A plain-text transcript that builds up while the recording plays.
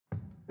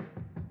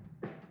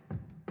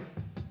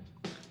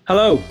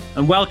Hello,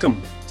 and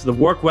welcome to the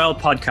Work Well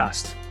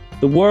podcast.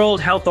 The World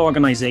Health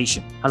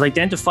Organization has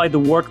identified the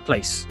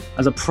workplace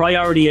as a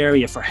priority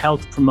area for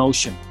health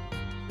promotion.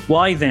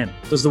 Why then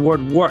does the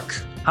word work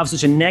have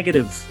such a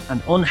negative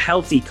and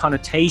unhealthy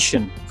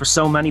connotation for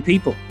so many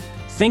people?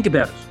 Think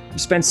about it. We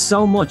spend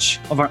so much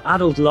of our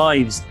adult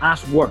lives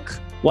at work.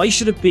 Why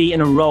should it be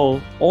in a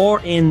role or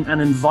in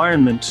an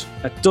environment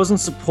that doesn't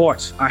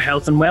support our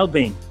health and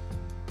well-being?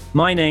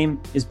 My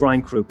name is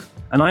Brian Crook,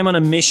 and I'm on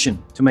a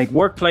mission to make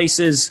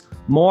workplaces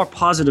more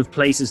positive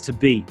places to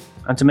be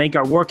and to make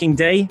our working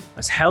day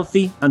as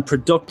healthy and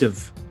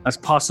productive as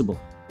possible.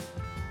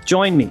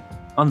 Join me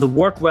on the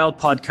Work Well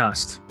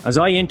podcast as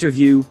I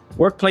interview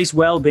workplace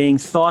well-being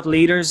thought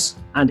leaders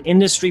and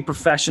industry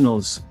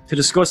professionals to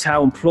discuss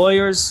how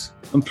employers,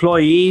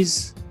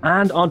 employees,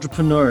 and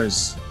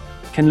entrepreneurs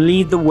can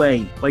lead the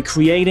way by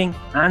creating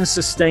and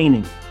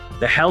sustaining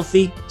the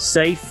healthy,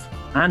 safe,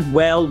 and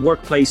well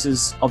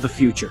workplaces of the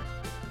future.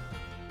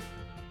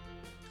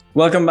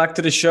 Welcome back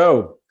to the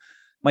show.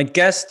 My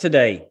guest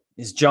today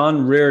is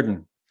John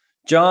Riordan.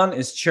 John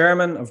is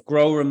chairman of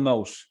Grow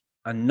Remote,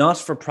 a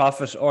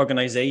not-for-profit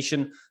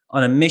organization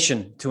on a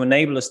mission to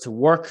enable us to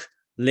work,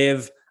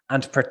 live,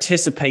 and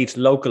participate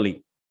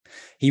locally.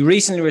 He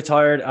recently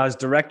retired as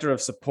director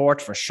of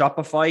support for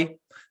Shopify,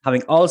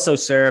 having also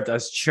served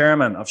as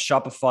chairman of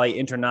Shopify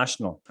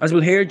International. As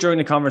we'll hear during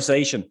the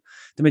conversation,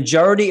 the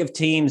majority of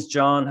teams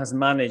John has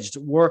managed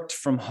worked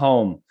from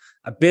home,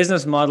 a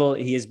business model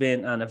he has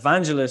been an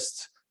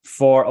evangelist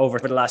for over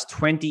the last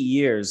 20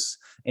 years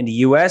in the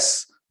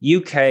US,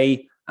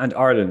 UK, and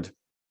Ireland.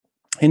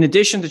 In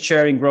addition to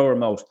chairing Grow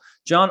Remote,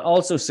 John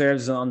also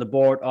serves on the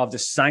board of the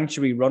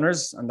Sanctuary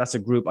Runners, and that's a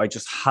group I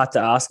just had to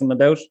ask him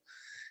about,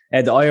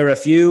 the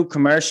IRFU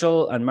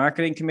Commercial and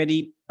Marketing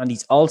Committee, and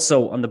he's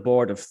also on the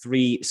board of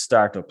 3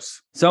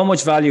 startups. So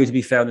much value to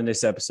be found in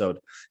this episode.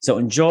 So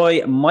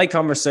enjoy my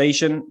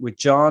conversation with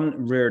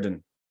John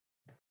Riordan.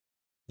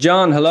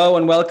 John, hello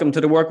and welcome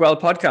to the Work Well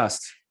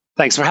podcast.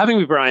 Thanks for having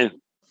me, Brian.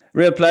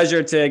 Real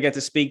pleasure to get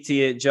to speak to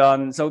you,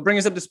 John. So bring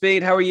us up to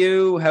speed. How are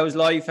you? How's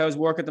life? How's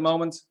work at the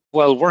moment?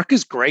 Well, work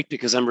is great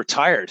because I'm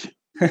retired.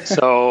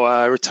 So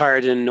I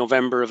retired in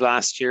November of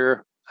last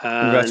year.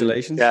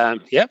 Congratulations.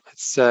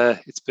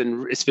 It's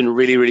been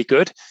really, really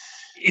good.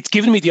 It's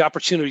given me the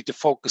opportunity to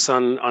focus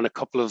on a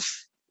couple of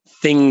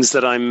things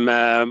that I'm,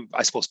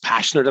 I suppose,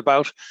 passionate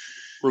about.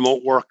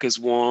 Remote work is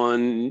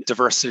one,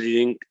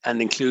 diversity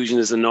and inclusion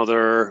is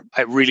another.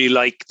 I really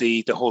like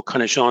the whole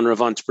kind of genre of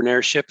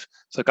entrepreneurship.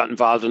 So I got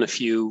involved in a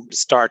few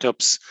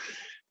startups.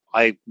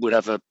 I would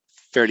have a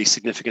fairly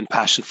significant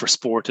passion for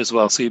sport as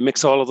well. So you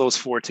mix all of those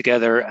 4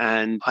 together,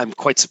 and I'm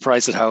quite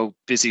surprised at how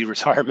busy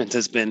retirement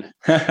has been.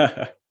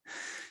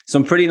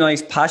 Some pretty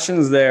nice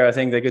passions there. I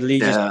think they could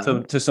lead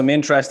you to some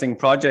interesting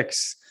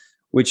projects,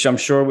 which I'm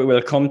sure we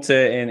will come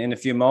to in a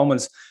few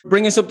moments.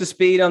 Bring us up to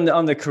speed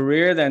on the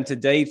career then to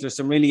date. There's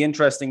some really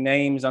interesting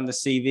names on the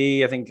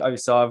CV. I think I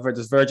saw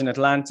there's Virgin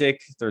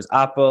Atlantic, there's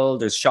Apple,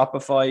 there's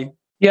Shopify.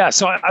 Yeah,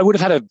 so I would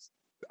have had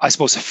a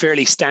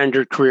fairly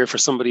standard career for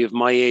somebody of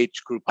my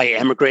age group. I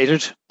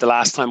emigrated the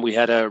last time we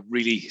had a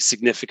really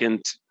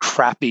significant,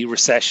 crappy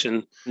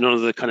recession. None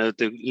of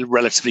the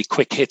relatively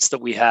quick hits that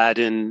we had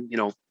in,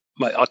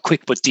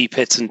 quick but deep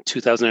hits in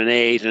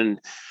 2008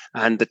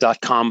 and the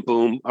dot-com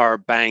boom or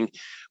bang.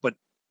 But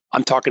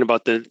I'm talking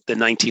about the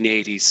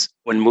 1980s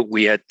when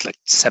we had like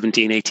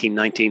 17, 18,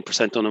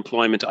 19%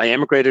 unemployment. I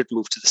emigrated,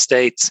 moved to the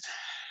States,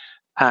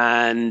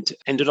 and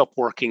ended up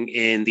working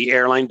in the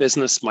airline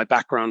business. My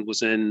background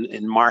was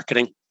in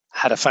marketing.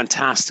 Had a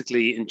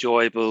fantastically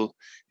enjoyable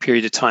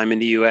period of time in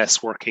the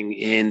US working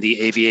in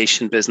the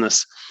aviation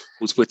business.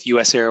 Was with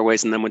US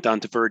Airways and then went on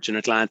to Virgin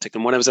Atlantic.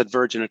 And when I was at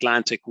Virgin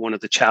Atlantic, one of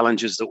the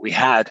challenges that we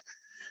had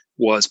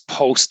was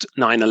post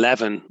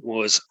 9/11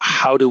 was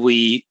how do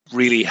we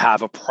really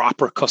have a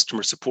proper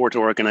customer support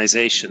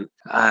organization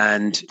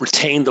and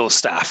retain those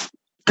staff?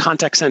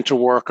 Contact center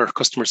work or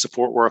customer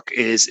support work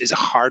is a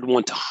hard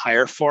one to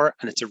hire for,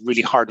 and it's a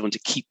really hard one to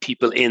keep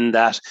people in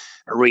that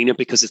arena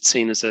because it's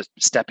seen as a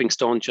stepping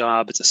stone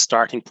job. It's a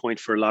starting point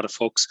for a lot of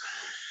folks.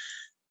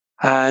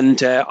 And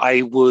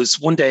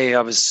one day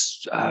I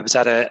was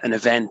at an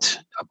event,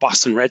 a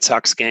Boston Red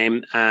Sox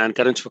game, and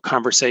got into a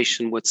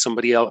conversation with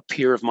somebody else, a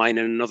peer of mine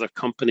in another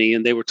company,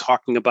 and they were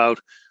talking about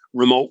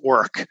remote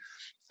work,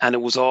 and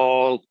it was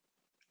all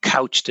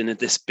couched in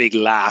this big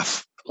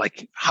laugh.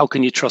 Like, how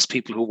can you trust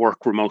people who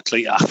work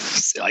remotely?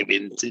 I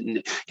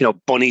mean,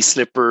 bunny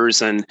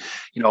slippers and,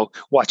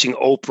 watching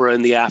Oprah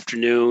in the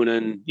afternoon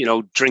and,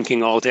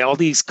 drinking all day. All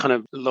these kind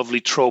of lovely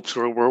tropes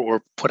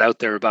were put out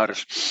there about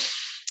it.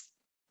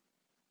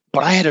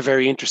 But I had a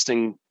very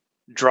interesting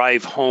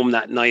drive home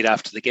that night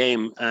after the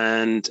game.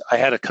 And I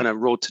had a kind of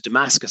road to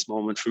Damascus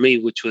moment for me,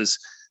 which was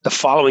the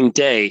following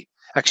day.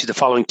 Actually, the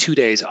following 2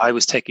 days, I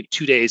was taking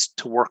 2 days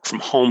to work from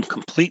home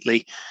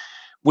completely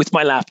with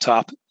my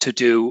laptop to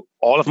do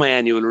all of my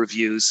annual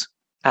reviews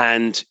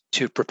and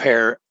to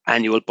prepare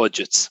annual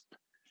budgets.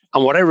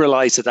 And what I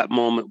realized at that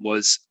moment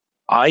was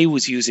I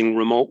was using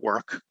remote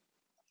work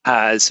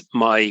as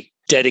my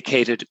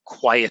dedicated,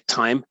 quiet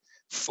time,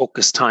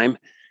 focused time.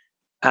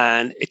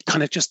 And it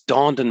kind of just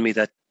dawned on me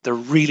that there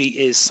really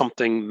is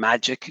something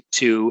magic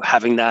to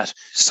having that,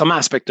 some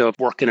aspect of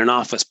work in an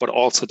office, but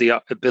also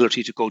the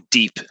ability to go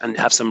deep and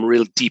have some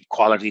real deep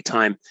quality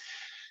time.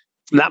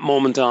 From that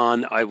moment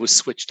on, I was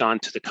switched on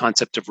to the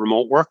concept of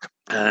remote work,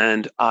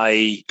 and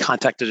I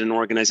contacted an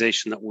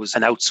organization that was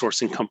an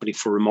outsourcing company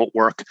for remote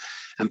work.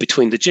 And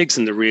between the jigs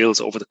and the reels,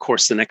 over the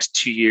course of the next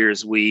 2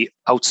 years, we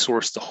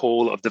outsourced the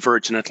whole of the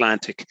Virgin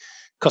Atlantic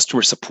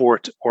customer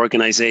support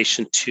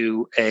organization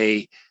to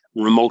a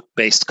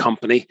remote-based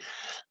company.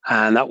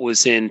 And that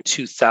was in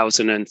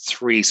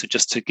 2003. So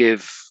just to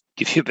give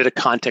you a bit of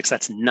context,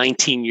 that's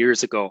 19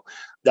 years ago.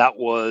 That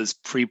was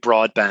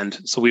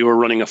pre-broadband. So we were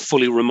running a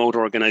fully remote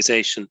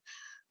organization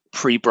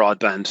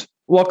pre-broadband.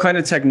 What kind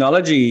of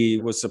technology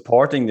was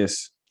supporting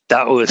this?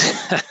 That was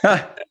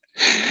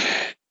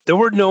there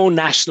were no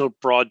national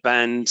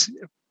broadband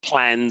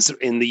plans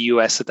in the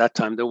US at that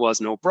time. There was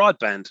no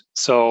broadband.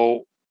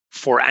 So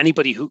for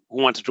anybody who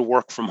wanted to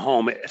work from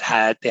home,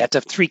 they had to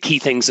have 3 key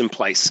things in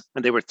place.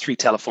 And they were 3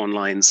 telephone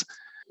lines,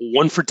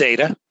 one for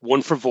data,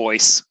 one for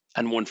voice,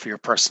 and one for your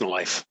personal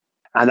life.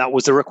 And that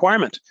was the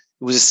requirement.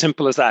 It was as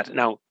simple as that.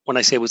 Now, when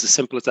I say it was as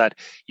simple as that,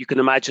 you can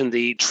imagine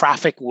the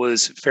traffic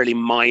was fairly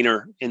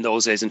minor in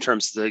those days in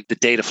terms of the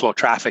data flow.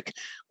 Traffic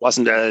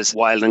wasn't as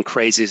wild and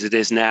crazy as it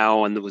is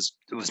now, and there was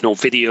no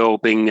video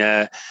being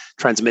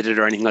transmitted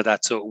or anything like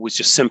that. So it was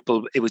just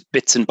simple. It was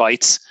bits and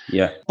bytes.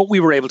 Yeah. But we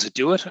were able to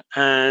do it,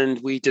 and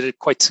we did it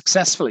quite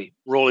successfully.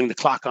 Rolling the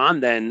clock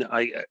on, then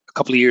a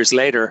couple of years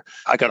later,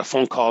 I got a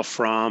phone call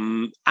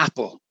from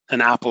Apple.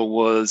 And Apple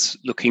was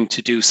looking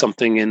to do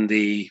something in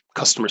the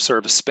customer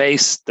service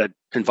space that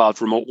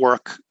involved remote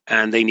work,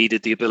 and they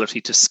needed the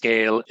ability to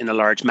scale in a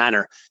large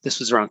manner. This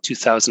was around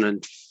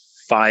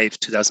 2005,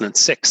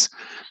 2006.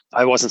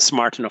 I wasn't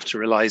smart enough to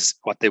realize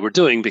what they were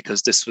doing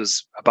because this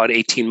was about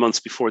 18 months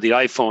before the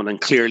iPhone,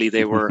 and clearly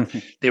they were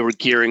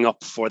gearing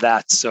up for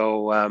that.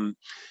 So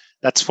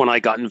that's when I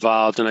got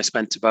involved, and I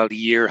spent about a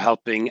year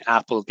helping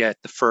Apple get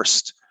the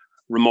first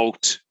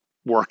remote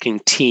working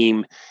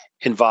team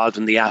involved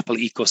in the Apple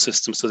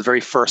ecosystem. So the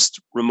very first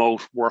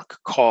remote work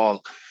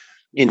call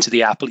into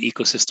the Apple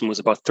ecosystem was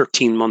about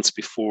 13 months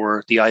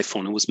before the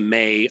iPhone. It was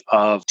May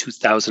of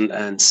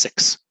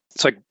 2006.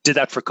 So I did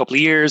that for a couple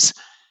of years.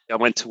 I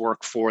went to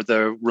work for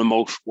the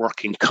remote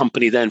working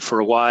company then for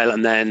a while.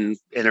 And then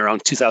in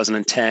around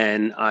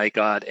 2010, I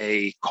got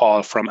a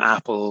call from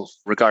Apple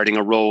regarding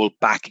a role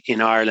back in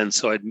Ireland.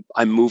 So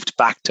I moved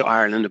back to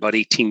Ireland about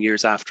 18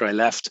 years after I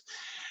left.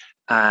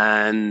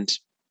 And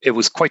it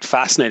was quite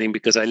fascinating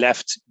because I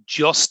left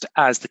just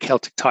as the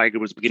Celtic Tiger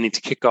was beginning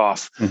to kick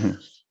off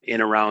in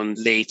around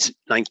late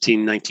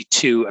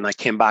 1992. And I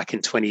came back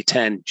in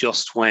 2010,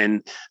 just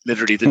when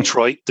literally the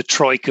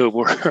Troika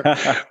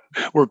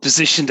were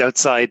positioned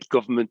outside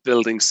government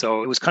buildings.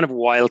 So it was kind of a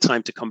wild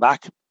time to come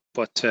back,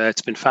 but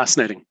it's been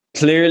fascinating.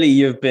 Clearly,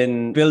 you've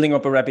been building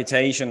up a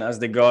reputation as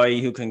the guy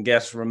who can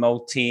get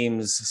remote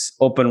teams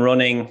up and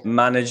running,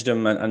 manage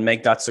them and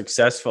make that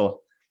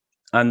successful.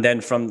 And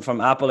then from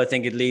Apple, I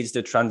think it leads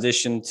the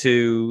transition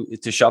to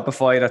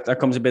Shopify. That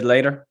comes a bit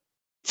later.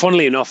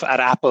 Funnily enough, at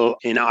Apple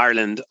in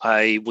Ireland,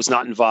 I was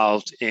not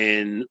involved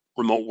in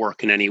remote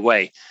work in any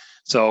way.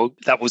 So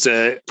that was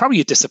probably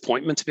a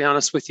disappointment, to be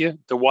honest with you.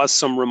 There was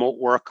some remote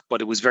work,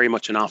 but it was very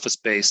much an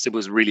office-based. It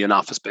was really an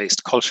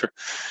office-based culture.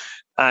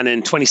 And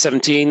in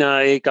 2017,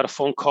 I got a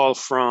phone call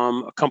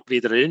from a company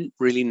that I didn't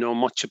really know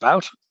much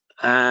about.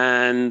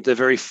 And the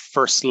very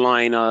first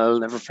line, I'll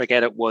never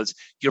forget it, was,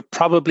 "You're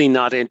probably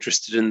not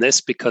interested in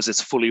this because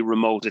it's fully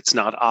remote. It's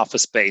not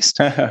office-based."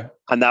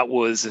 And that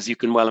was, as you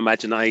can well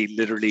imagine, I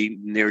literally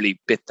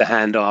nearly bit the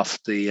hand off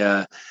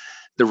the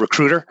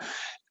recruiter.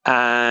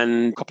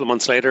 And a couple of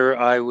months later,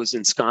 I was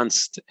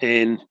ensconced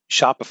in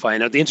Shopify.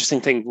 Now, the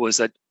interesting thing was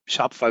that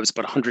Shopify was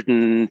about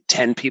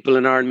 110 people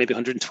in Ireland, maybe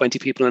 120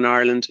 people in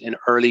Ireland in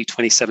early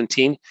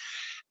 2017.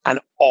 And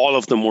all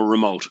of them were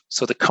remote.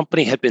 So the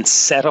company had been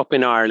set up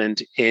in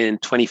Ireland in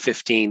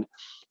 2015,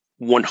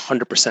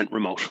 100%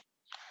 remote.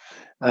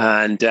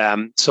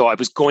 And so I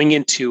was going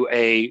into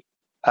a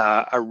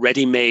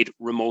ready-made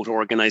remote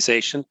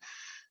organization.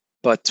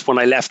 But when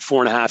I left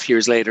 4.5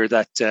 years later,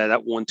 that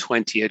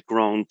 120 had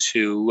grown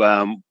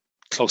to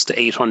close to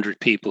 800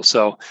 people.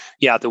 So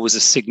yeah, there was a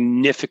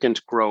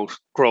significant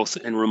growth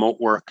in remote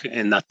work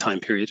in that time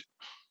period.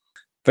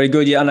 Very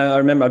good. Yeah. And I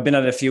remember I've been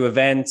at a few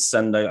events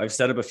and I've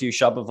set up a few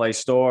Shopify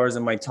stores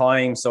in my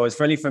time. So I was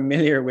fairly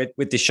familiar with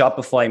the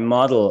Shopify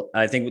model.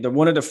 I think they're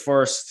one of the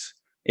first,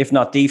 if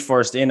not the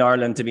first in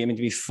Ireland to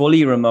be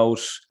fully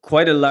remote,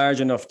 quite a large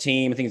enough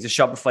team. I think it's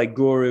the Shopify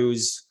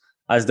gurus,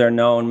 as they're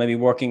known, maybe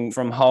working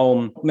from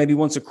home, maybe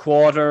once a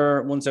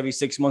quarter, once every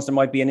 6 months, there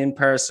might be an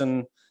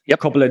in-person. Yep. A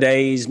couple of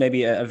days,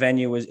 maybe a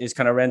venue is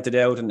kind of rented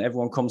out and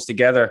everyone comes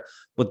together.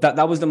 But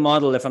that was the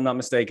model, if I'm not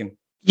mistaken.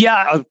 Yeah,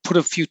 I'll put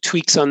a few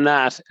tweaks on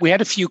that. We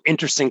had a few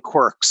interesting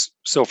quirks.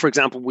 So, for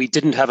example, we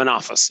didn't have an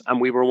office, and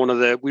we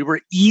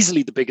were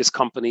easily the biggest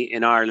company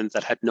in Ireland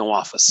that had no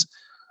office.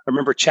 I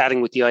remember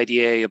chatting with the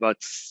IDA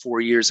about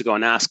 4 years ago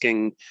and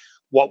asking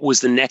what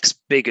was the next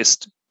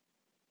biggest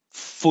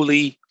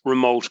fully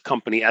remote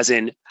company, as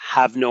in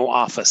have no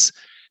office.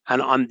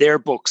 And on their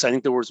books, I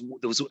think there was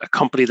a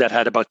company that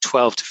had about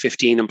 12 to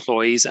 15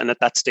 employees. And at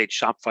that stage,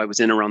 Shopify was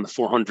in around the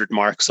 400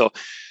 mark. So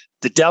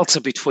the delta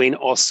between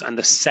us and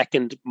the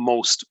second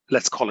most,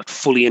 let's call it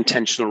fully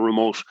intentional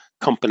remote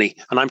company,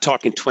 and I'm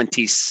talking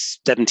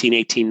 2017,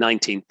 18,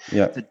 19,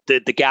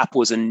 the gap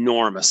was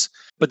enormous.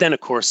 But then,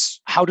 of course,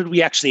 how did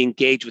we actually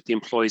engage with the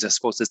employees, I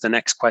suppose, is the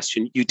next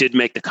question. You did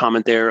make the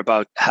comment there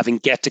about having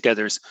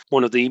get-togethers.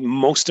 One of the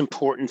most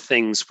important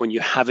things when you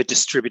have a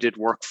distributed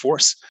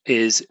workforce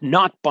is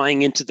not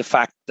buying into the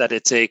fact that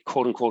it's a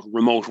quote-unquote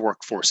remote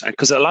workforce. And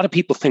because a lot of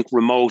people think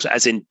remote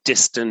as in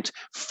distant,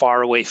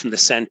 far away from the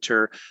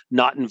center,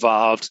 not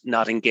involved,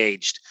 not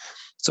engaged.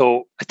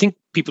 So I think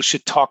people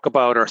should talk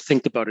about or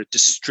think about a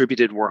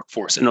distributed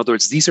workforce. In other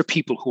words, these are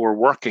people who are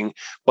working,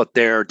 but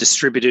they're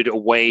distributed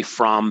away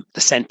from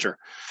the center.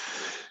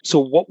 So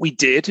what we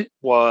did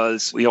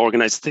was we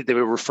organized, they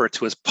were referred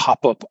to as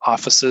pop-up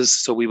offices.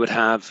 So we would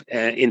have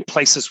in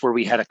places where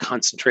we had a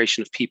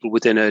concentration of people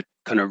within a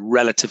kind of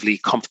relatively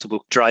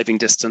comfortable driving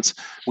distance,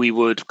 we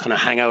would kind of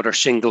hang out our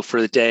shingle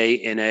for the day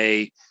in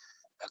a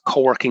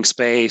co-working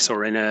space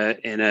or in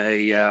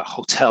a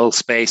hotel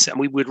space,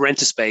 and we would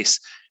rent a space.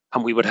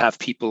 And we would have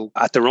people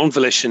at their own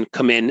volition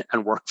come in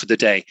and work for the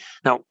day.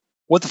 Now,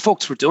 what the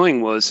folks were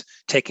doing was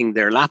taking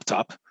their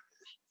laptop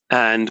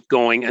and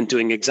going and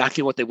doing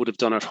exactly what they would have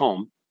done at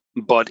home,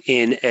 but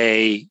in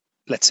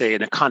let's say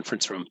in a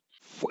conference room.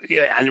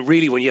 And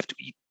really, when you have to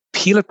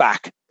peel it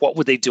back, what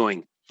were they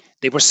doing?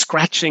 They were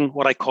scratching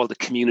what I call the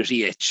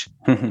community itch,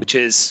 which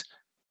is,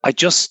 I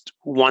just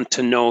want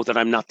to know that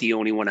I'm not the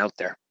only one out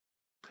there.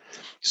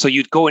 So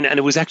you'd go in, and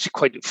it was actually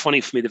quite funny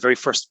for me. The very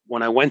first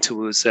one I went to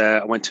was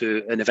I went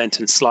to an event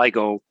in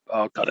Sligo,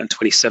 in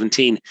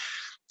 2017,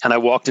 and I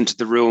walked into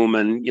the room,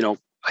 and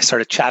I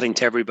started chatting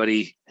to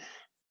everybody.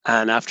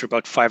 And after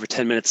about 5 or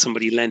 10 minutes,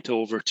 somebody leant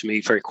over to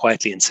me very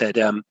quietly and said,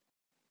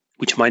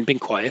 "Would you mind being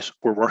quiet?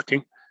 We're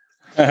working."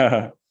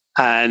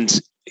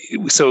 And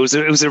so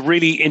it was a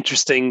really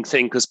interesting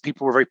thing because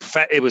people were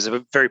it was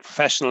a very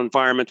professional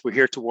environment. We're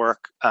here to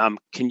work.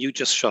 Can you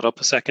just shut up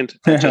a second?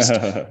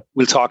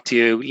 We'll talk to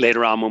you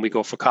later on when we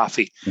go for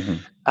coffee. Mm-hmm.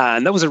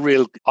 And that was a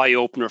real eye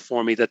opener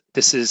for me that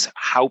this is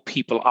how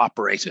people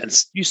operate. And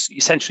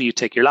essentially you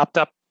take your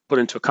laptop, put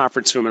it into a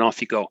conference room, and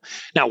off you go.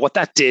 Now, what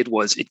that did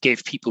was it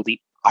gave people the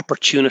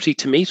opportunity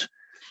to meet.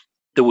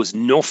 There was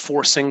no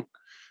forcing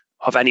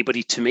of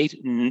anybody to meet.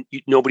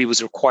 Nobody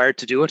was required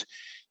to do it.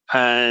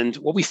 And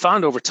what we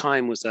found over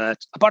time was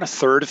that about a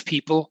third of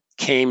people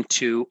came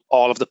to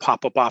all of the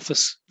pop-up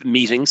office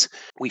meetings.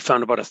 We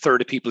found about a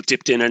third of people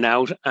dipped in and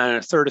out, and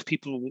a third of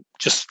people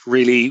just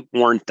really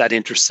weren't that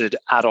interested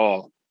at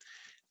all.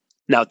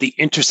 Now, the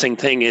interesting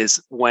thing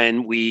is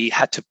when we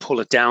had to pull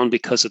it down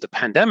because of the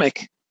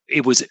pandemic,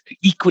 it was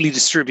equally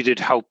distributed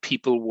how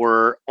people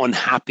were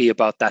unhappy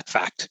about that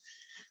fact.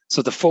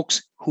 So the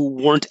folks who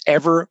weren't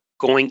ever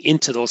going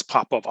into those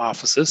pop-up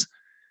offices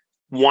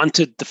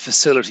wanted the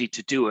facility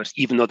to do it,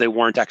 even though they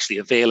weren't actually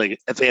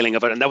availing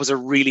of it. And that was a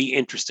really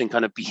interesting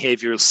kind of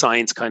behavioral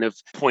science kind of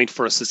point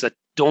for us, is that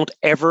don't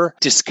ever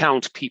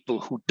discount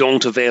people who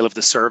don't avail of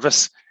the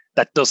service.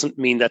 That doesn't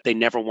mean that they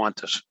never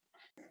want it.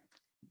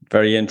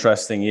 Very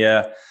interesting.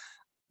 Yeah.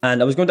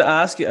 And I was going to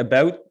ask you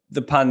about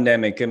the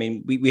pandemic. I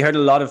mean, we heard a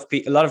lot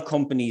of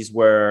companies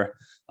were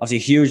obviously a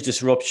huge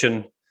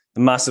disruption,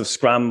 the massive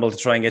scramble to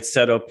try and get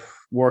set up,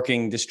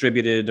 working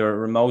distributed or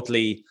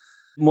remotely.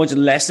 Much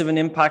less of an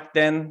impact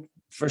then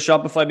for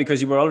Shopify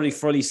because you were already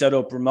fully set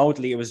up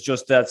remotely. It was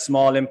just that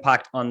small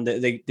impact on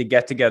the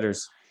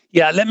get-togethers.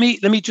 Yeah, let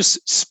me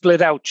just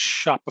split out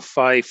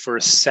Shopify for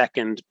a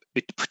second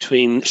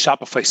between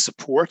Shopify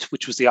Support,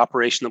 which was the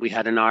operation that we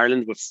had in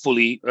Ireland with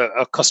fully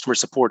a customer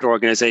support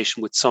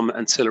organization with some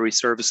ancillary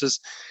services.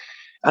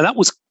 And that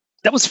was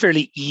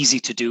fairly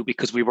easy to do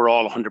because we were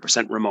all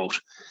 100%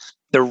 remote.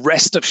 The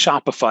rest of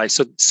Shopify,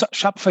 so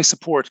Shopify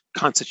Support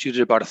constituted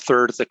about a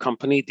third of the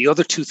company. The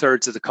other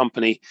 2/3 of the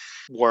company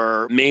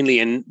were mainly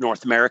in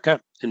North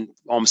America, and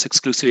almost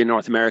exclusively in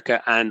North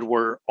America, and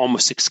were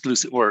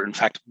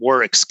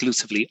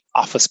exclusively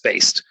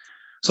office-based.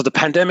 So the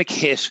pandemic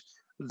hit,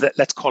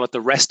 let's call it the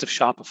rest of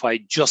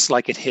Shopify, just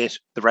like it hit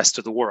the rest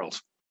of the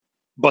world.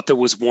 But there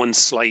was one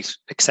slight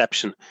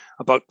exception.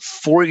 About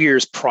 4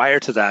 years prior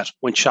to that,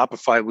 when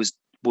Shopify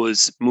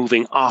was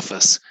moving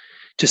office,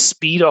 to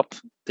speed up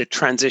the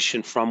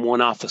transition from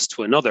one office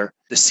to another,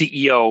 the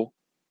CEO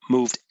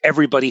moved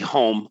everybody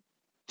home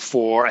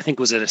for, I think it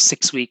was at a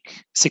six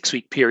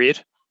week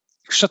period,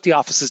 shut the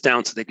offices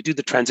down so they could do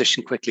the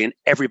transition quickly, and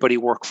everybody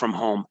worked from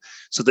home.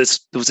 So there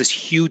was this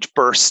huge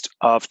burst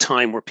of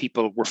time where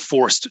people were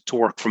forced to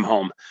work from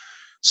home.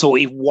 So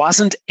it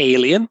wasn't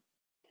alien.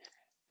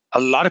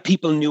 A lot of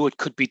people knew it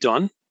could be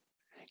done.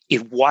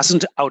 It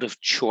wasn't out of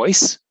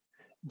choice,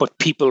 but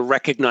people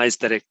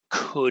recognized that it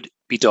could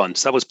be done.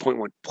 So that was point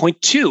one. Point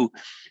two,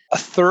 a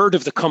third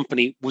of the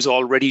company was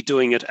already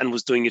doing it and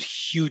was doing it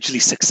hugely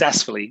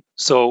successfully.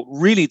 So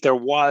really, there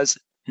was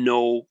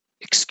no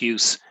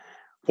excuse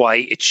why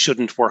it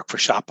shouldn't work for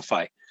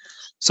Shopify.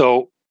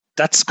 So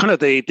that's kind of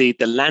the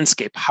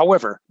landscape.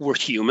 However, we're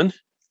human,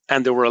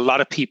 and there were a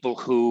lot of people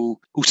who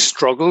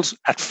struggled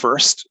at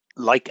first,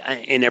 like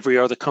in every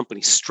other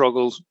company,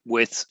 struggled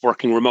with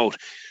working remote.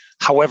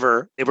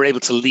 However, they were able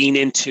to lean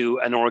into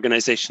an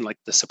organization like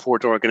the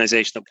support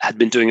organization that had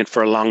been doing it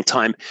for a long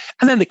time.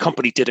 And then the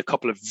company did a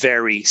couple of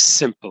very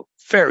simple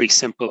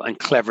and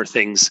clever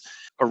things.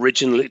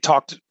 Originally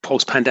talked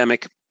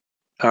post-pandemic,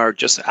 or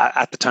just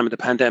at the time of the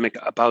pandemic,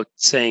 about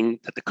saying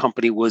that the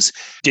company was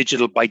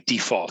digital by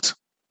default.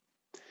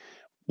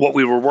 What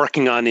we were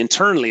working on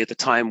internally at the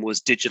time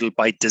was digital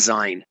by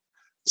design.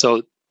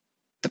 So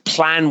the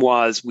plan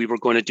was we were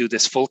going to do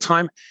this full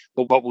time,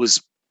 but what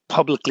was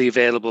publicly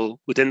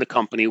available within the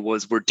company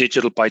was we're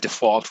digital by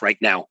default right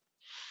now.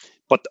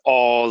 But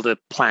all the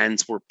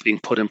plans were being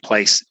put in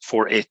place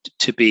for it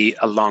to be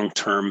a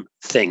long-term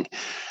thing.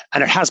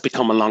 And it has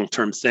become a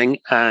long-term thing.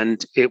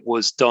 And it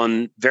was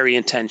done very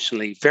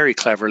intentionally, very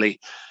cleverly.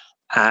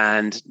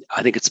 And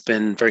I think it's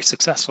been very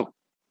successful.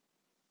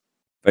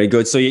 Very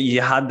good. So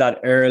you had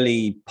that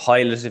early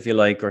pilot, if you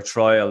like, or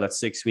trial, that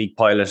 6-week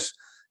pilot,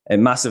 a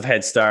massive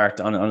head start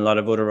on a lot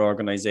of other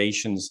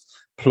organizations.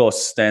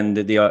 Plus, then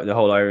the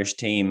whole Irish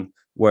team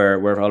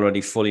were already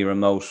fully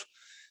remote.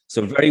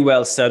 So very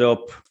well set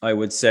up, I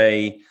would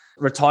say.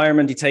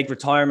 Retirement, you take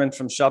retirement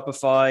from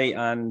Shopify,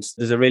 and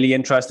there's a really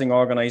interesting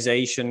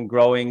organization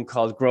growing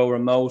called Grow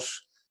Remote.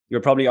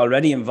 You're probably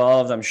already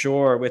involved, I'm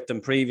sure, with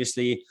them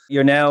previously.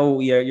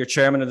 You're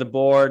chairman of the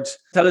board.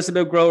 Tell us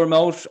about Grow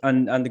Remote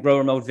and the Grow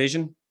Remote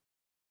vision.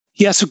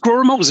 Yeah, so Grow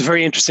Remote was a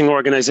very interesting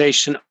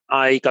organization.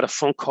 I got a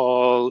phone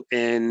call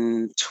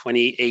in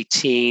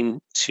 2018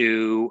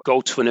 to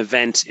go to an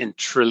event in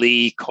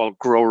Tralee called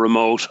Grow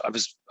Remote. I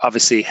was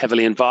obviously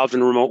heavily involved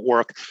in remote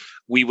work.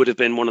 We would have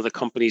been one of the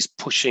companies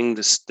pushing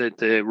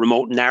the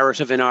remote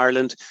narrative in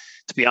Ireland.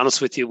 To be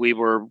honest with you, we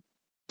were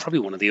probably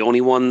one of the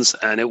only ones,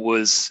 and it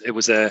was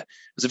a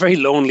very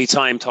lonely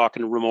time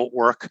talking remote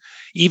work.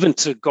 Even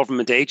to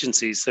government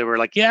agencies, they were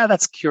like, "Yeah,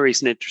 that's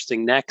curious and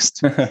interesting.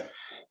 Next."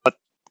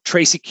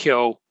 Tracy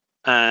Keogh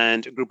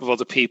and a group of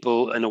other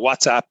people in a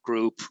WhatsApp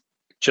group,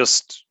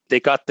 they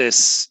got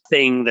this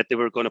thing that they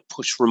were going to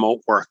push remote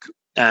work.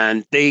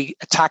 And they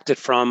attacked it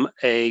from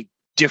a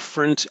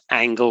different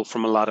angle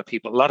from a lot of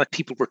people. A lot of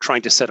people were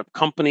trying to set up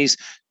companies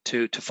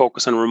to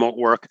focus on remote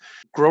work.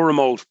 Grow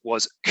Remote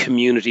was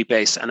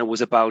community-based, and it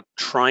was about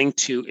trying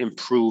to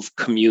improve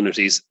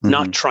communities,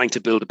 not trying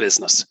to build a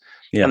business.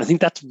 Yeah. And I think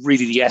that's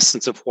really the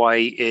essence of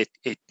why it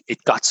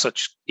got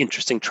such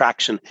interesting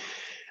traction.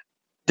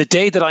 The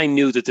day that I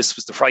knew that this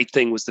was the right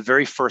thing was the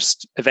very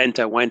first event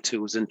I went to.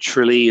 It was in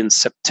Tralee in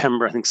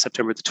September, I think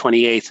September the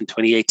 28th in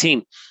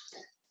 2018.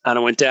 And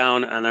I went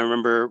down, and I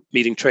remember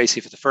meeting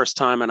Tracy for the first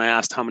time, and I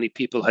asked how many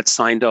people had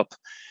signed up.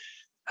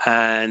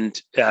 And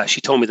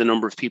she told me the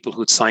number of people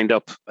who had signed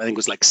up. I think it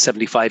was like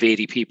 75,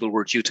 80 people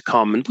were due to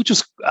come, and which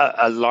was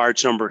a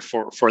large number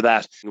for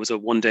that. It was a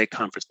one-day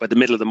conference. By the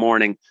middle of the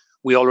morning,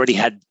 we already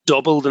had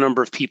double the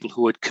number of people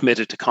who had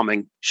committed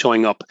to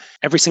showing up.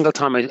 Every single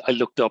time I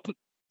looked up,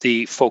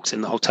 the folks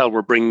in the hotel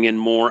were bringing in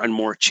more and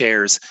more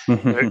chairs.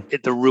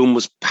 The room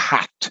was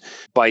packed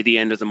by the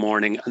end of the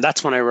morning. And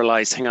that's when I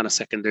realized, hang on a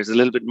second, there's a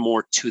little bit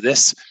more to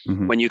this.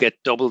 When you get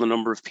double the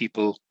number of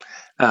people,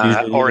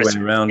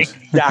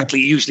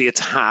 usually it's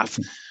half.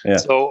 Yeah.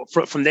 So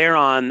from there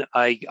on,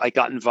 I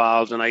got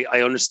involved, and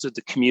I understood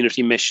the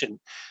community mission.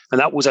 And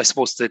that was, I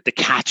suppose, the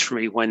catch for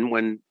me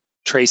when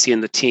Tracy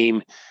and the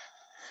team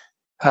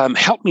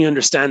help me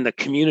understand that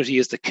community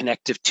is the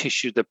connective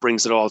tissue that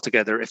brings it all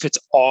together. If it's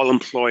all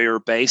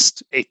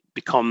employer-based, it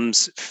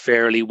becomes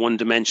fairly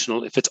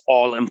one-dimensional. If it's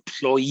all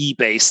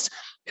employee-based,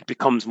 it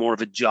becomes more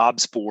of a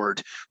jobs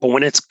board. But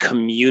when it's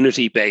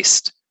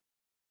community-based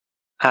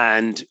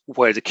and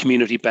where the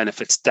community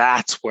benefits,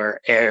 that's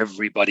where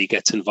everybody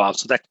gets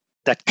involved. So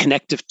that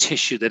connective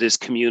tissue that is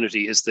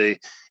community is the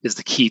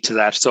key to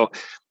that. So,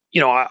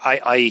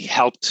 I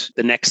helped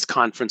the next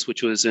conference,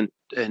 which was in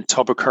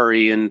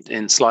Tubbercurry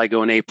in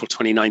Sligo in April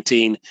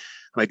 2019.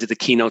 I did the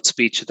keynote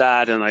speech at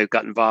that, and I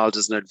got involved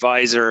as an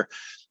advisor.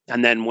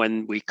 And then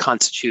when we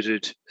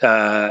constituted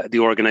the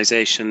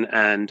organization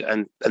and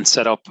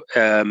set up,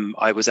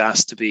 I was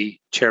asked to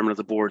be chairman of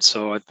the board.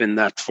 So I've been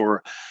that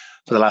for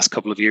the last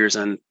couple of years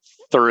and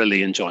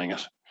thoroughly enjoying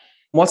it.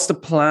 What's the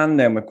plan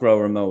then with Grow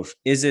Remote?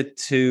 Is it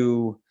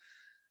to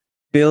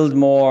build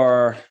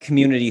more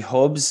community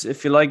hubs,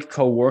 if you like,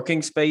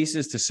 co-working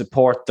spaces to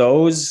support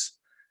those?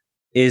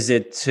 Is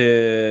it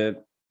to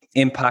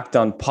impact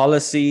on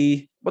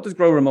policy? What does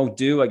Grow Remote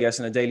do, I guess,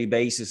 on a daily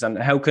basis? And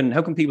how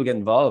can people get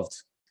involved?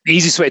 The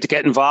easiest way to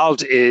get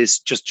involved is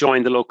just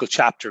join the local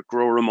chapter,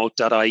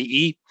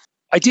 growremote.ie.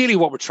 Ideally,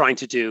 what we're trying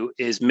to do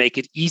is make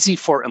it easy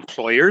for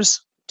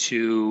employers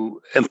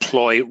to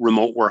employ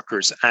remote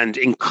workers and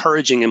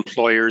encouraging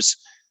employers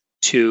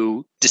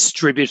to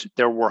distribute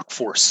their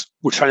workforce.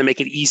 We're trying to make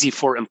it easy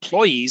for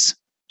employees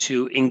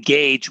to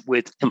engage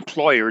with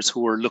employers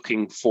who are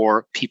looking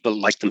for people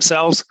like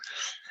themselves.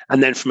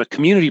 And then from a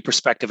community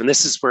perspective, and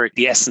this is where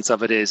the essence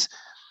of it is,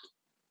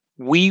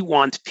 we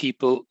want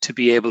people to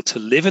be able to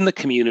live in the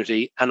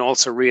community and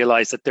also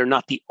realize that they're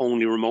not the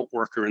only remote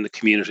worker in the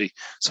community.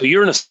 So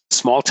you're in a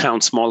small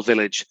town, small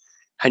village,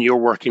 and you're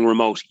working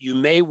remote. You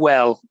may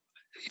well,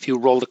 if you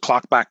roll the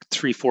clock back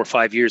 3, 4,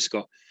 5 years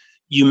ago,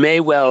 you may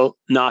well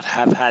not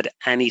have had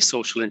any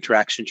social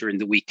interaction during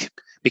the week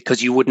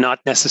because you would not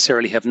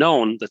necessarily have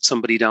known that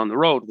somebody down the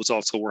road was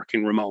also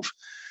working remote.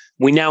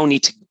 We now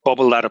need to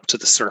bubble that up to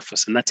the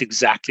surface. And that's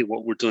exactly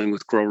what we're doing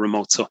with Grow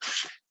Remote. So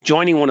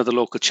joining one of the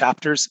local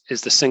chapters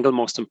is the single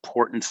most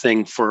important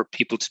thing for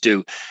people to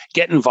do.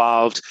 Get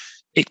involved.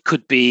 It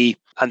could be,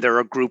 and there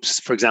are groups,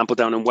 for example,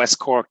 down in West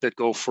Cork that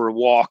go for a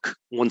walk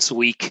once a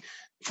week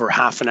for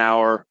half an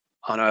hour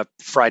on a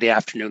Friday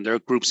afternoon. There are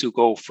groups who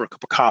go for a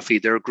cup of coffee.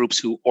 There are groups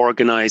who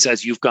organize,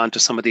 as you've gone to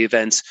some of the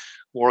events,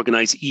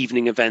 organize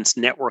evening events,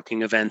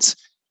 networking events.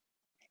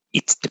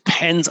 It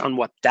depends on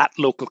what that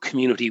local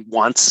community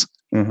wants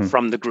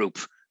from the group.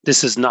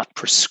 This is not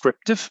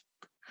prescriptive.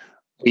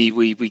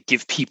 We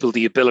give people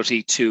the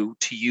ability to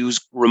use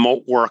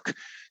remote work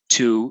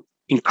to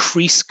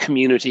increase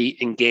community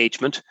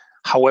engagement,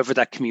 however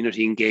that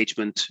community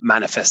engagement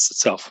manifests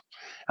itself.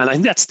 And I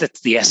think that's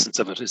the essence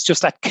of it. It's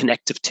just that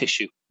connective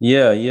tissue.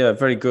 Yeah,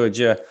 very good.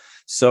 Yeah.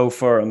 So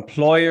for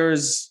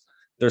employers,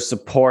 there's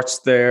supports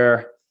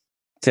there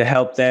to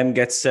help them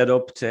get set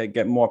up, to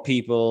get more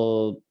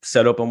people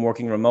set up and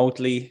working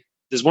remotely.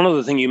 There's one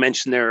other thing you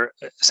mentioned there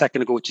a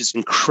second ago, which is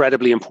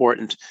incredibly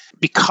important.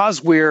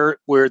 Because we're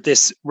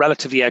this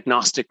relatively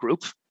agnostic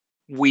group,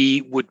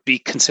 we would be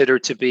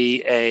considered to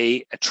be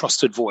a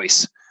trusted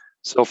voice.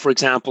 So, for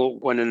example,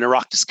 when an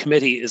IRFU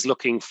committee is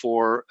looking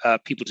for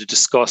people to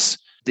discuss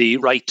the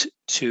right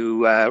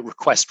to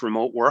request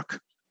remote work,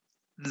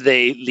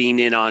 they lean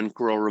in on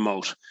Grow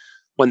Remote.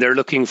 When they're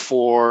looking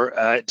for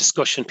a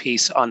discussion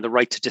piece on the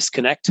right to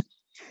disconnect,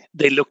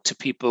 they look to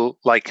people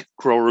like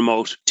Grow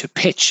Remote to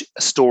pitch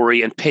a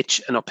story and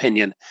pitch an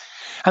opinion.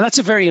 And that's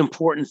a very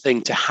important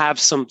thing, to have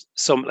some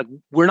like,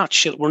 we're not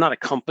a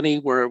company,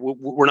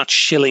 we're not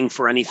shilling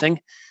for anything.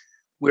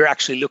 We're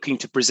actually looking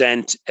to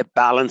present a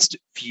balanced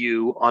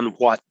view on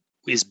what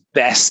is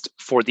best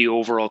for the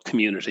overall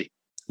community.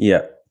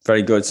 Yeah,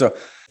 very good. So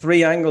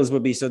 3 angles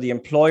would be, so the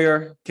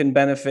employer can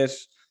benefit,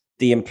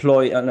 the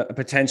employee and a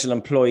potential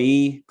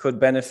employee could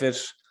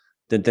benefit,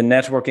 the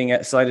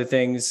networking side of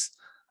things,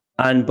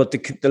 but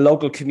the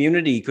local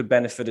community could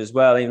benefit as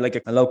well.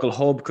 Like a local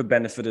hub could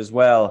benefit as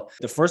well.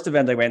 The first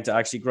event I went to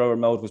actually Grow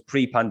Remote was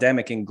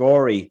pre-pandemic in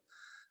Gorey.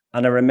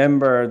 And I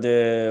remember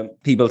the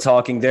people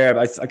talking there.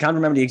 I can't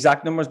remember the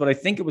exact numbers, but I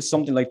think it was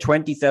something like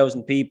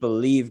 20,000 people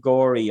leave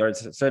Gorey, or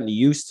certainly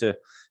used to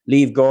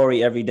leave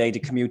Gorey every day to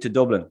commute to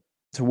Dublin,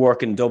 to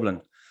work in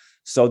Dublin.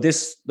 So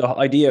the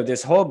idea of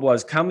this hub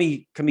was, can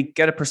we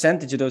get a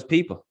percentage of those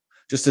people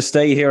just to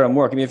stay here and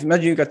work? I mean, if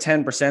imagine you got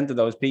 10% of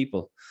those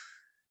people,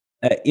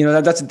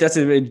 that's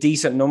a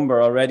decent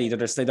number already.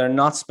 They're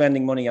not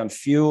spending money on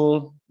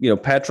fuel,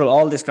 petrol,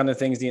 all this kind of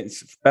things.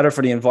 It's better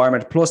for the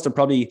environment. Plus, they're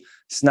probably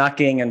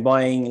snacking and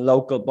buying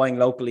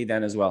locally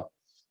then as well.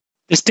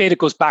 This data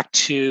goes back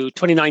to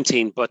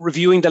 2019, but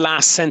reviewing the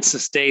last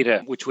census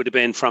data, which would have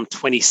been from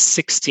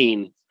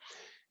 2016,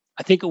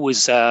 I think it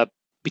was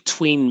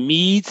between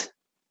Meath,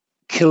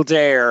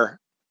 Kildare,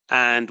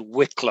 and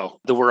Wicklow.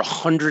 There were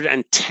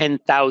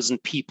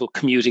 110,000 people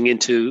commuting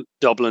into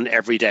Dublin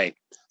every day.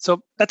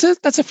 So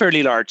that's a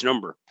fairly large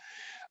number.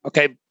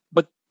 Okay,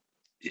 but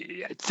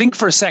think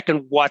for a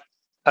second what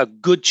a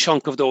good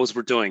chunk of those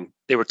were doing.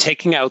 They were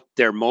taking out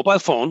their mobile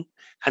phone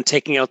and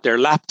taking out their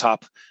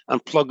laptop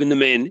and plugging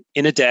them in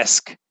a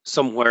desk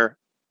somewhere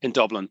in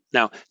Dublin.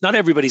 Now, not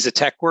everybody's a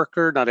tech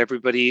worker. Not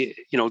everybody,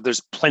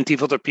 there's plenty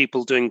of other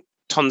people doing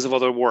tons of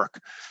other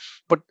work.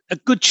 But a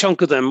good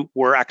chunk of them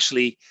were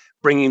actually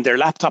bringing their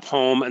laptop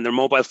home and their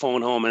mobile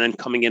phone home and then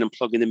coming in and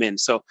plugging them in.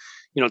 So,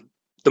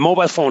 the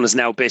mobile phone is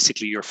now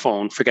basically your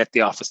phone. Forget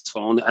the office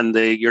phone, and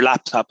your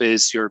laptop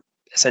is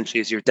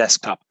essentially your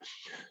desktop.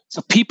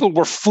 So people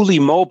were fully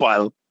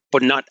mobile,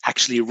 but not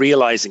actually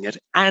realizing it.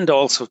 And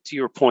also, to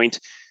your point,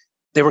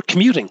 they were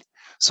commuting.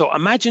 So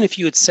imagine if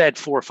you had said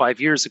 4 or 5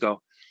 years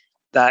ago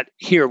that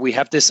here we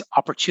have this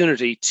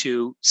opportunity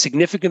to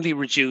significantly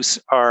reduce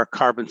our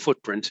carbon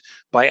footprint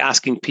by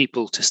asking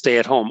people to stay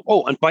at home.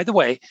 Oh, and by the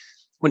way,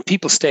 when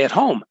people stay at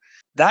home,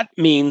 that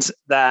means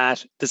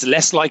that there's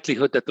less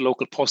likelihood that the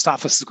local post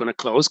office is going to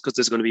close because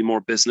there's going to be more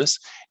business.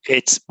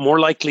 It's more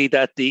likely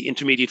that the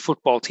intermediate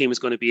football team is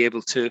going to be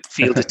able to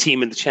field a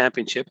team in the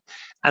championship.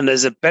 And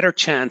there's a better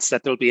chance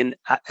that there'll be an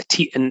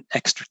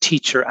extra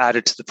teacher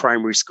added to the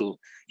primary school.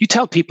 You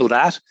tell people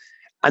that,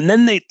 and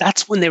then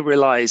that's when they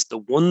realize the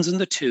ones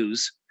and the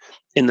twos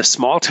in the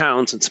small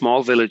towns and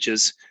small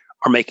villages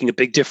are making a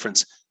big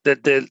difference.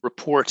 The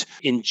report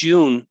in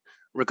June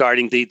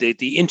regarding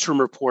the interim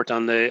report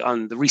on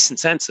the recent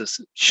census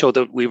showed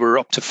that we were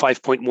up to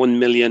 5.1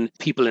 million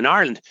people in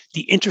Ireland.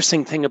 The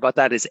interesting thing about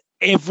that is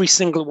every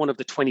single one of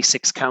the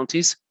 26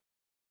 counties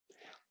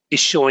is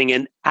showing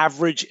an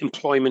average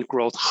employment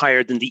growth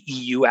higher than the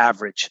EU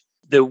average.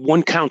 The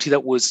one county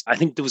that was, I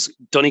think there was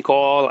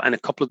Donegal and a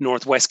couple of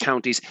Northwest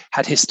counties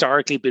had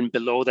historically been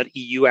below that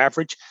EU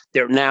average.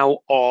 They're now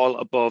all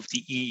above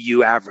the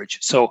EU average.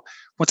 So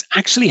what's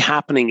actually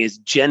happening is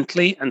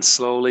gently and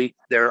slowly,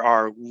 there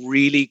are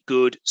really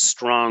good,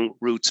 strong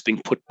roots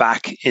being put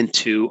back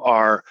into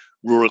our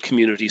rural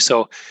community.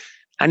 So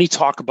any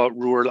talk about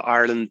rural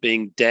Ireland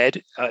being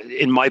dead,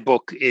 in my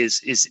book, is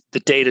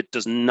the data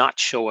does not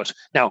show it.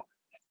 Now,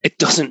 it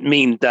doesn't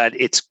mean that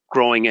it's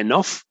growing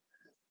enough,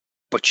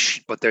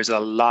 but there's a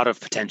lot of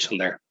potential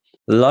there.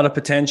 A lot of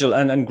potential.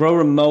 And Grow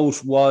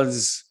Remote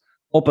was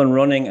up and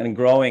running and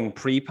growing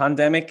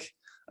pre-pandemic.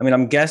 I mean,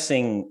 I'm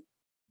guessing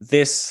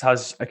this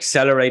has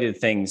accelerated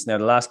things. Now,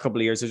 the last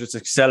couple of years, it's just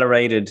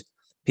accelerated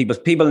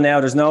people now.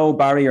 There's no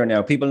barrier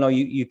now. People know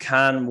you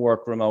can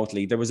work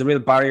remotely. There was a real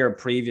barrier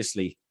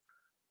previously.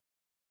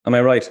 Am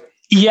I right?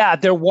 Yeah,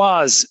 there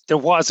was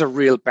a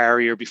real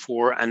barrier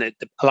before, and a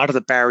lot of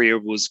the barrier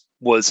was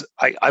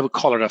I would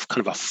call it a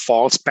kind of a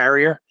false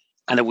barrier.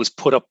 And it was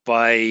put up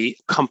by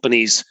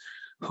companies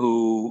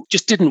who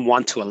just didn't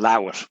want to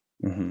allow it,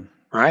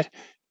 right?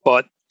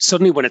 But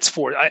suddenly when it's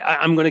forced,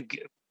 I'm going to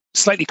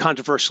slightly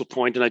controversial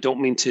point, and I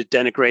don't mean to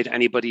denigrate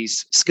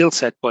anybody's skill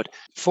set, but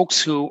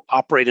folks who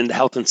operate in the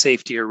health and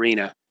safety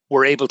arena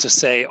were able to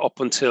say up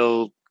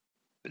until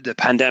the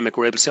pandemic,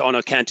 were able to say, oh,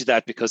 no, can't do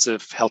that because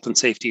of health and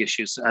safety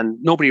issues. And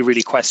nobody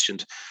really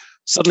questioned.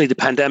 Suddenly the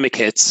pandemic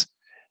hits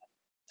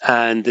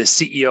and the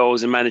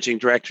CEOs and managing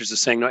directors are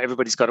saying, no,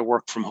 everybody's got to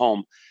work from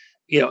home.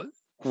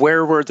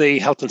 Where were the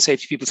health and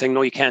safety people saying,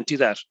 no, you can't do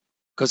that?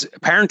 Because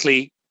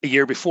apparently a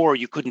year before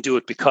you couldn't do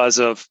it because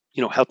of,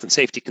 health and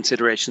safety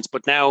considerations,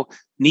 but now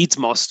needs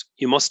must,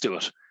 you must do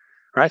it,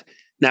 right?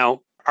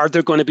 Now, are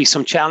there going to be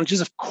some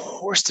challenges? Of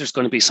course, there's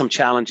going to be some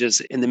challenges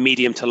in the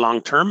medium to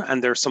long term,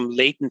 and there are some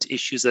latent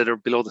issues that are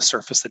below the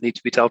surface that need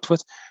to be dealt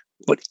with.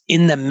 But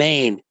in the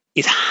main,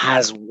 it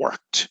has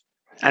worked,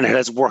 and it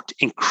has worked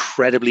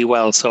incredibly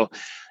well. So,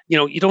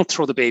 you don't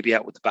throw the baby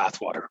out with the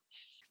bathwater.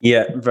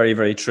 Yeah, very,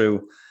 very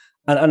true.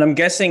 And I'm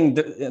guessing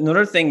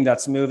another thing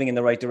that's moving in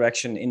the right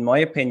direction, in my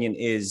opinion,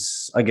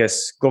 is, I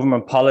guess,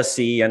 government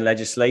policy and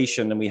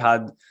legislation.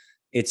 And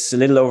it's a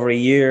little over a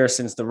year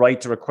since the right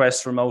to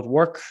request remote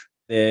work.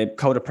 The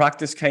Code of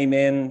Practice came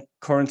in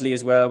currently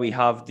as well. We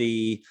have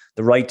the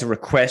right to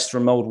request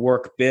remote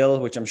work bill,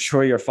 which I'm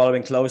sure you're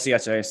following closely.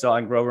 Actually, I saw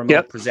and Grow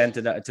Remote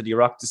presented to the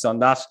Oireachtas on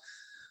that.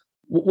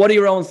 What are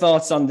your own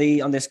thoughts on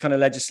this kind of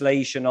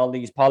legislation, all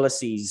these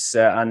policies,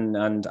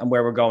 and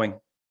where we're going?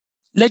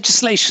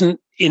 Legislation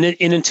in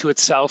and to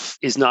itself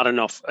is not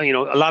enough. A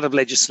lot of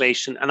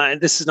legislation, and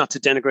this is not to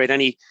denigrate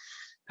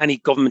any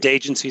government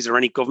agencies or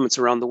any governments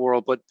around the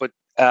world, but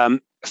a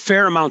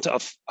fair amount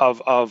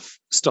of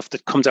stuff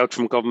that comes out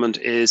from government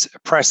is a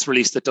press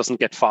release that doesn't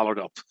get followed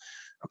up.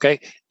 Okay,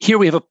 here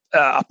we have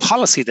a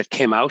policy that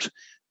came out,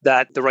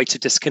 that the right to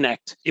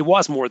disconnect. It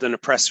was more than a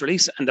press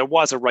release, and there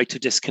was a right to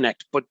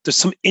disconnect. But there's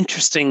some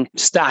interesting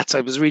stats.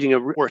 I was reading a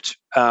report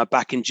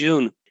back in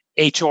June.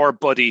 HR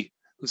Buddy,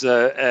 who's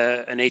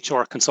an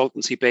HR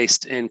consultancy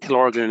based in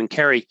Killorglin and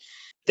Kerry,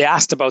 they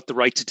asked about the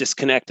right to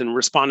disconnect, and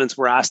respondents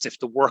were asked if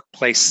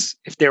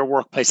their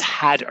workplace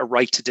had a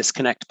right to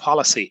disconnect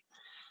policy.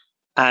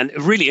 And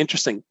really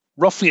interesting.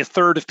 Roughly a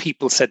third of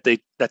people said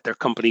that their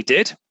company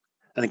did.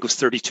 I think it was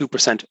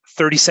 32%.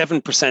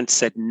 37%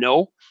 said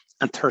no,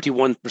 and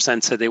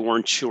 31% said they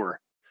weren't sure.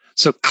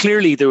 So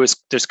clearly there's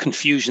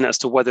confusion as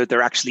to whether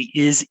there actually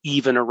is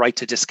even a right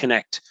to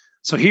disconnect.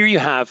 So here you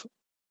have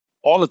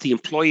all of the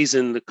employees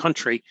in the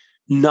country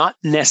not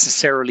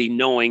necessarily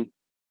knowing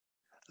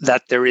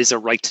that there is a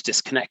right to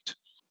disconnect.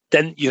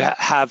 Then you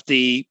have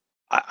and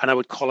I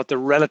would call it the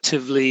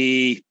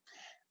relatively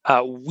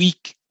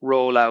weak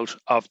rollout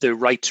of the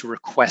right to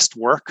request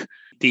work.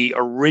 The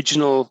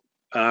original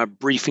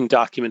briefing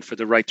document for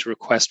the right to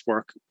request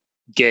work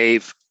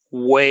gave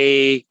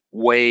way,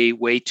 way,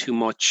 way too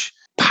much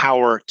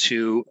power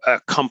to a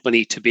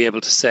company to be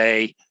able to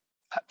say,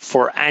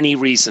 for any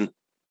reason,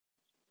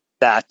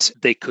 that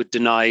they could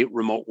deny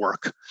remote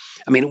work.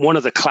 I mean, one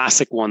of the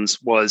classic ones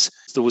was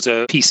there was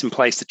a piece in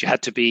place that you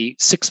had to be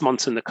 6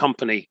 months in the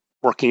company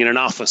working in an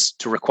office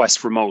to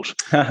request remote.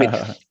 I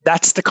mean,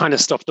 that's the kind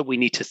of stuff that we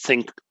need to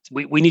think.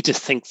 We need to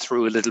think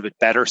through a little bit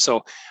better.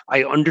 So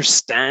I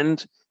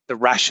understand the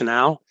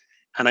rationale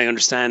and I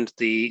understand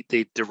the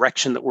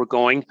direction that we're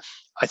going.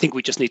 I think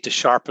we just need to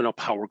sharpen up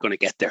how we're going to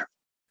get there.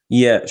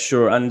 Yeah,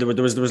 sure. And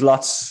there was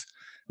lots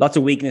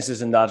of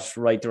weaknesses in that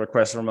right to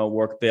request remote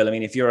work bill. I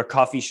mean, if you're a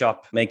coffee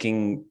shop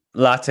making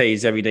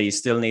lattes every day, you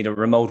still need a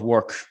remote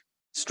work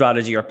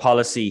strategy or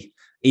policy,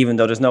 even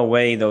though there's no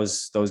way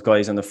those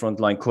guys on the front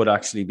line could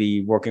actually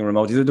be working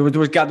remotely. There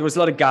was a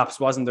lot of gaps,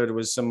 wasn't there? There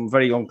was some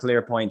very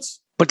unclear points.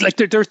 But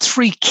there are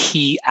three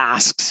key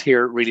asks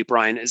here, really,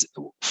 Brian.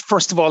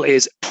 First of all,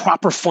 is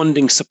proper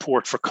funding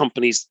support for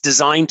companies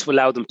designed to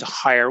allow them to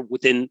hire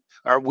within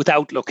or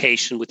without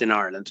location within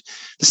Ireland.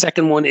 The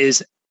second one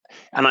is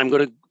and I'm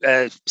going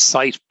to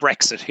cite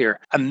Brexit here,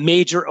 a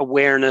major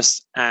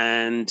awareness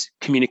and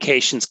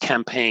communications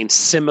campaign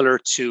similar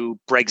to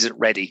Brexit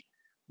Ready.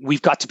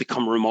 We've got to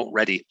become remote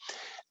ready.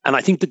 And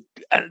I think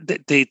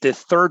the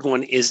third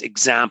one is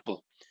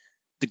example.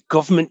 The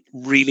government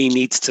really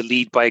needs to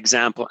lead by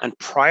example and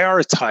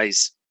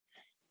prioritize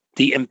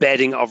the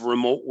embedding of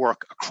remote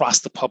work across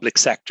the public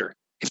sector.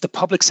 If the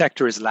public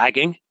sector is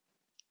lagging,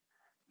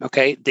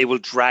 okay, they will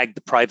drag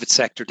the private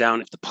sector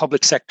down. If the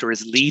public sector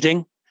is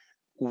leading,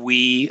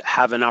 we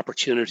have an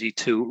opportunity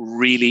to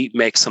really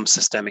make some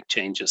systemic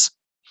changes.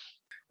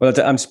 Well,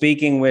 I'm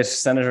speaking with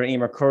Senator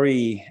Emer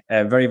Curry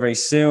very, very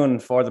soon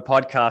for the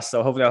podcast.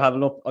 So hopefully I'll have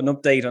an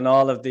update on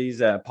all of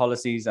these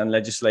policies and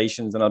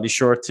legislations, and I'll be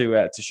sure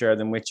to share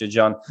them with you,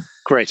 John.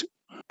 Great.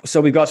 So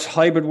we've got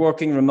hybrid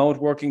working, remote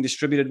working,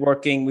 distributed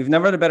working. We've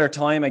never had a better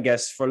time, I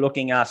guess, for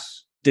looking at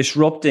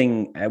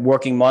disrupting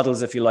working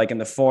models, if you like,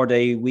 and the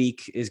 4-day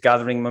week is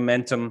gathering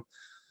momentum.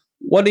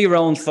 What are your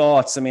own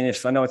thoughts? I mean,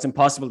 if I know it's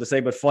impossible to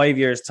say, but 5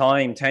 years'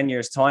 time, 10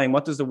 years' time,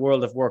 what does the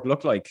world of work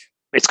look like?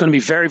 It's going to be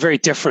very, very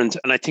different.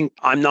 And I think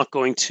I'm not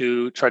going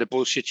to try to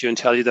bullshit you and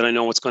tell you that I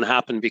know what's going to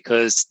happen,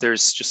 because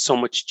there's just so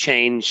much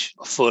change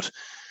afoot.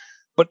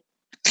 But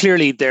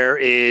clearly there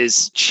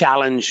is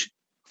challenge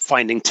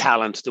finding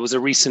talent. There was a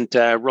recent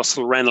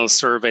Russell Reynolds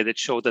survey that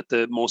showed that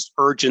the most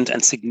urgent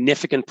and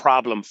significant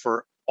problem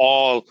for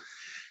all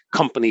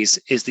companies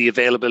is the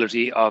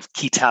availability of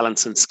key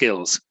talents and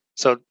skills.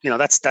 So,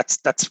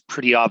 that's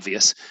pretty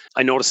obvious.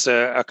 I noticed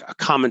a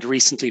comment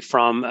recently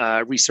from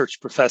a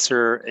research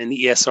professor in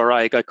the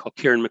ESRI, a guy called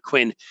Kieran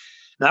McQuinn. And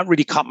that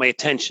really caught my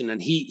attention.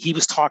 And he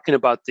was talking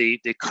about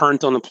the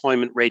current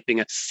unemployment rate being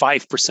at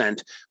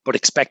 5%, but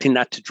expecting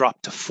that to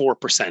drop to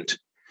 4%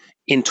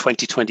 in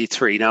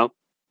 2023. Now,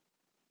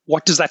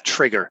 what does that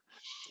trigger?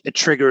 It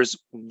triggers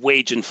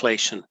wage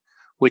inflation,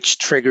 which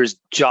triggers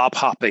job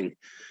hopping,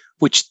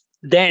 which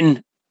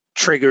then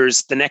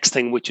triggers the next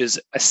thing, which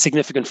is a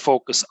significant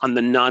focus on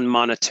the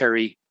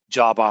non-monetary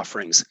job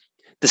offerings.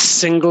 The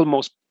single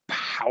most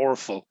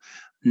powerful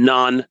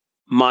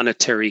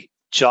non-monetary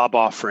job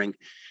offering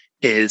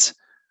is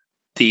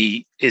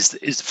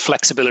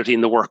flexibility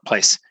in the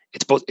workplace.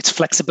 It's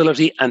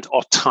flexibility and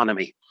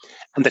autonomy.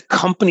 And the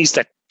companies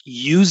that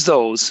use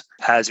those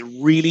as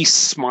really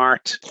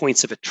smart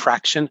points of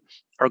attraction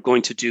are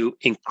going to do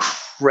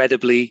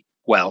incredibly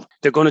well.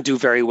 They're going to do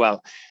very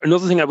well.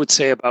 Another thing I would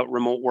say about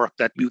remote work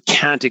that you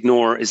can't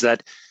ignore is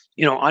that,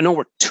 I know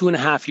we're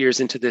 2.5 years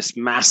into this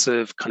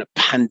massive kind of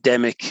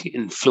pandemic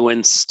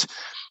influenced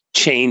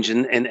change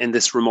in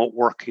this remote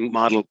working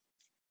model.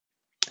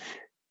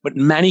 But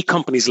many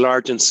companies,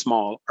 large and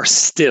small, are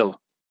still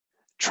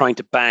trying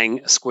to bang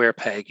a square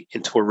peg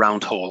into a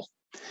round hole.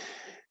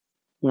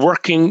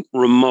 Working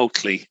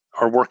remotely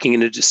or working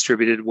in a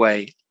distributed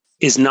way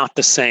is not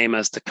the same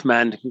as the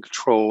command and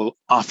control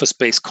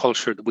office-based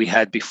culture that we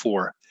had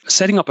before.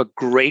 Setting up a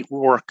great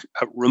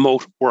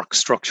remote work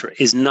structure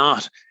is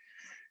not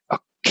a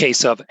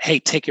case of, hey,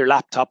 take your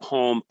laptop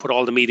home, put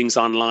all the meetings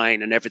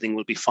online, and everything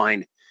will be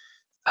fine.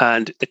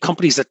 And the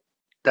companies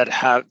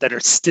that are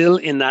still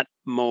in that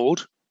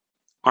mode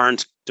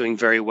aren't doing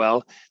very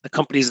well. The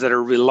companies that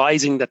are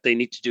realizing that they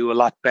need to do a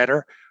lot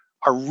better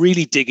are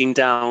really digging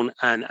down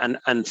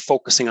and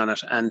focusing on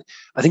it. And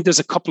I think there's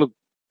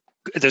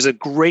a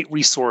great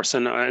resource,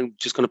 and I'm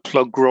just going to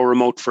plug Grow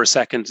Remote for a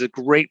second. There's a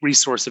great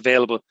resource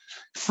available,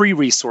 free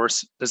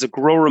resource. There's a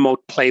Grow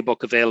Remote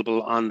playbook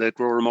available on the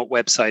Grow Remote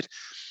website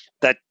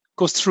that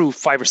goes through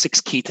 5 or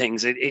 6 key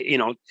things.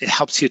 It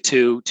helps you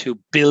to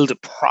build a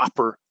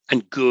proper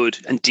and good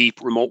and deep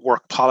remote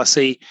work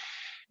policy.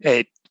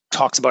 It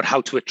talks about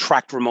how to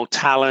attract remote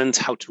talent,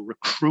 how to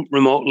recruit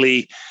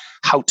remotely,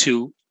 how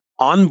to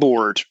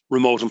onboard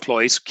remote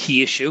employees,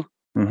 key issue.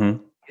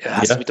 Mm-hmm. It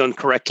has to be done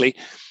correctly.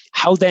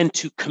 How then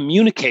to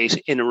communicate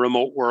in a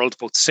remote world,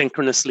 both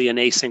synchronously and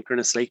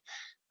asynchronously.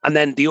 And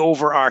then the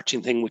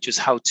overarching thing, which is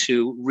how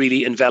to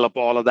really envelop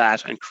all of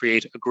that and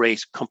create a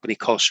great company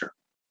culture.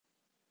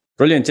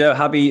 Brilliant. Yeah,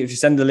 happy if you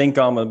send the link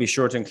on, we'll be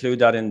sure to include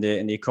that in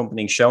the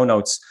accompanying show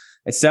notes.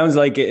 It sounds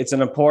like it's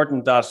an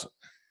important that,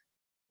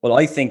 well,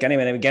 I think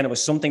anyway, and again, it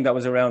was something that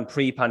was around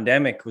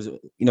pre-pandemic, was,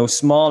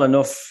 small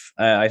enough.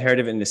 I'd heard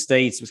of it in the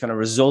States. It was kind of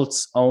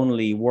results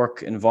only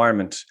work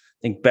environment.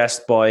 I think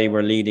Best Buy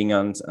were leading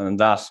on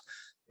that.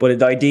 But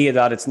the idea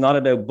that it's not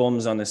about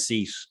bums on a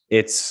seat,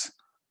 it's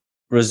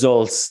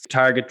results,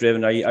 target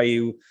driven. Are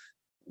you,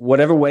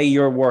 whatever way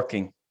you're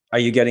working, are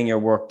you getting your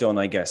work done,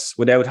 I guess,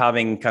 without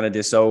having kind of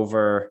this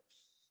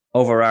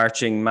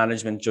overarching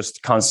management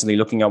just constantly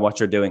looking at what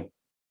you're doing?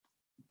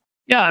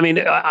 Yeah, I mean,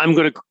 I'm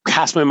going to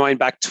cast my mind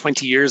back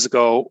 20 years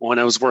ago when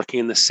I was working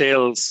in the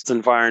sales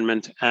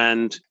environment.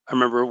 And I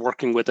remember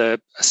working with a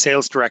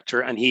sales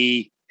director, and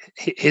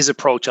his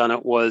approach on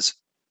it was,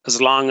 as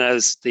long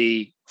as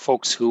the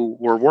folks who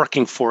were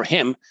working for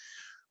him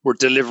were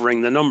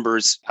delivering the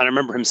numbers. And I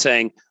remember him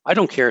saying, I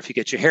don't care if you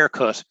get your hair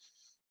cut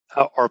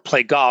or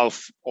play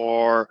golf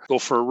or go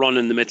for a run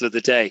in the middle of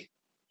the day.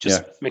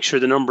 Just make sure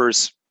the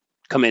numbers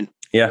come in.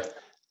 Yeah.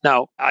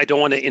 Now, I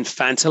don't want to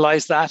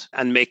infantilize that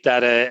and make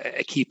that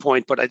a key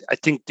point, but I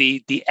think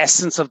the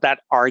essence of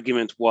that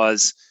argument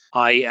was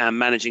I am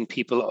managing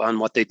people on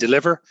what they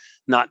deliver,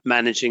 not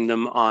managing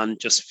them on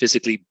just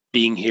physically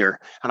being here.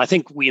 And I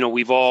think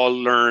we've all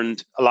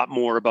learned a lot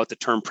more about the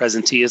term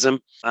presenteeism,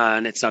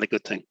 and it's not a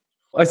good thing.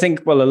 I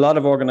think, well, a lot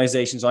of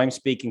organizations I'm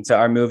speaking to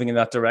are moving in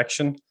that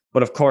direction.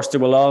 But of course, there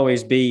will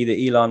always be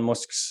the Elon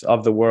Musks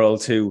of the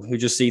world who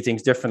just see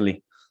things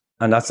differently.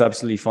 And that's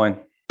absolutely fine.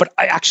 But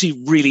I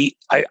actually really,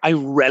 I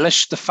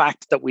relish the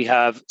fact that we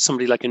have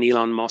somebody like an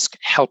Elon Musk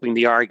helping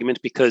the argument,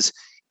 because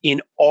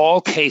in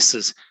all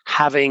cases,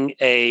 having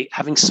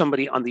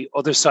somebody on the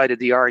other side of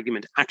the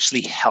argument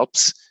actually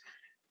helps.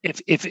 I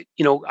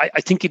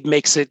think it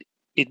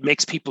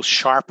makes people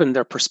sharpen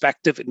their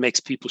perspective. It makes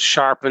people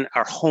sharpen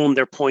or hone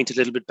their point a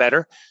little bit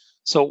better.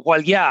 So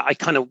while, I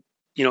kind of,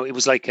 it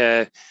was like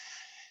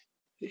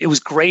it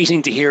was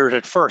grating to hear it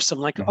at first. I'm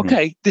like,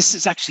 okay, this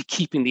is actually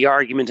keeping the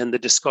argument and the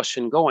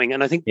discussion going.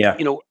 And I think,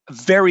 a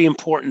very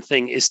important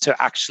thing is to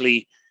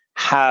actually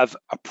have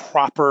a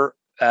proper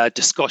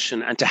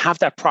discussion. And to have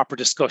that proper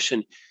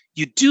discussion,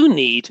 you do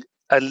need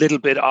a little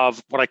bit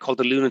of what I call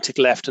the lunatic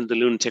left and the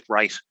lunatic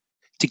right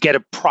to get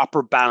a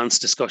proper balanced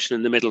discussion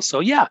in the middle.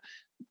 So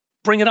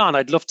bring it on.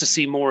 I'd love to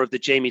see more of the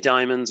Jamie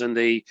Dimons and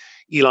the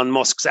Elon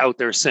Musks out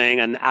there saying,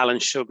 and Alan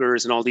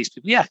Sugars and all these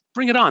people. Yeah,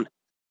 bring it on.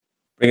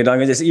 Bring it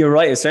on. You're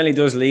right. It certainly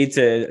does lead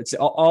to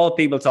all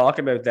people talk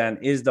about then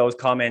is those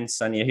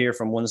comments, and you hear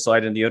from one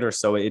side and the other.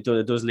 So it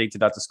does lead to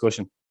that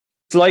discussion.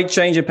 Slight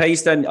change of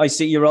pace then. I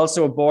see you're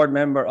also a board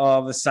member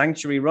of the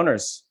Sanctuary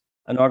Runners,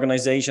 an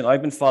organization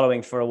I've been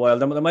following for a while.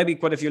 There might be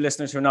quite a few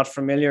listeners who are not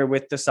familiar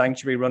with the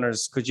Sanctuary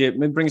Runners. Could you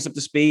bring us up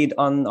to speed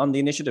on the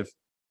initiative?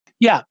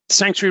 Yeah,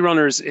 Sanctuary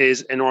Runners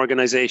is an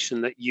organization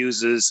that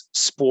uses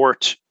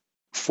sport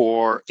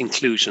for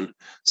inclusion.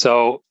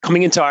 So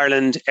coming into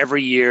Ireland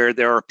every year,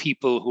 there are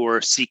people who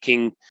are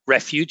seeking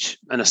refuge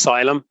and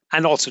asylum,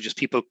 and also just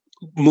people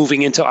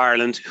moving into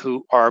Ireland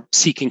who are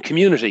seeking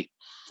community.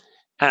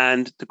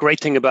 And the great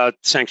thing about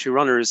Sanctuary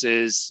Runners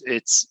is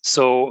it's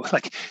so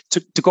like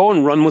to go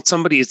and run with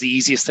somebody is the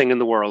easiest thing in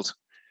the world.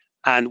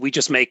 And we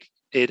just make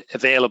it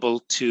available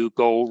to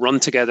go run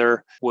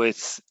together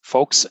with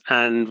folks,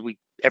 and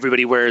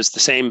everybody wears the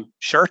same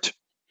shirt,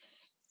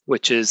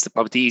 which is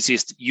probably the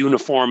easiest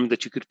uniform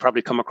that you could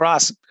probably come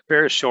across. A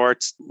pair of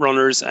shorts,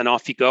 runners, and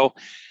off you go.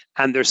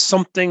 And there's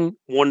something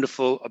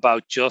wonderful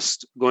about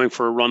just going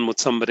for a run with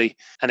somebody.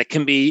 And it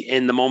can be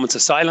in the moments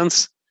of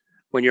silence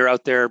when you're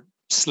out there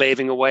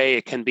slaving away.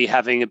 It can be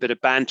having a bit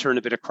of banter and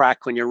a bit of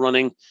crack when you're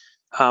running.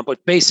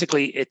 But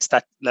basically, it's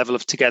that level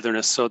of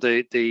togetherness. So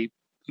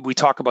we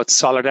talk about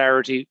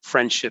solidarity,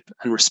 friendship,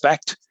 and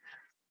respect.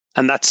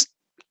 And that's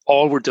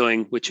all we're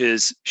doing, which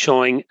is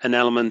showing an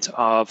element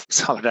of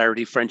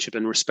solidarity, friendship,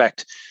 and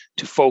respect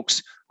to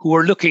folks who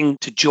are looking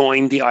to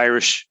join the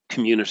Irish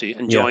community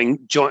and joining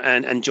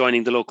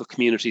the local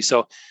community.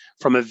 So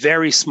from a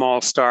very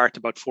small start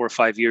about 4 or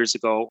 5 years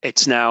ago,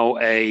 it's now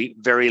a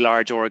very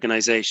large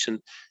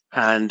organization.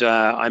 And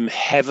I'm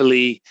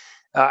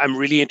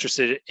really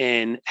interested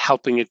in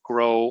helping it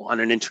grow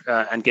on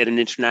and get an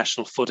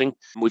international footing.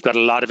 We've got a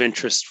lot of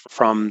interest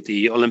from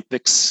the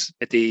Olympics,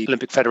 at the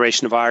Olympic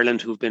Federation of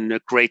Ireland, who've been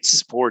great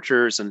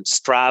supporters, and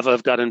Strava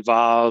have got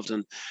involved.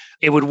 And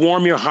it would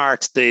warm your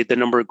heart, the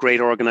number of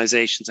great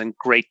organizations and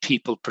great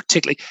people,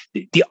 particularly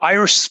the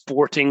Irish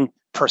sporting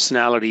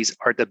personalities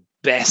are the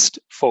best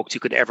folks you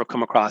could ever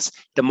come across,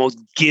 the most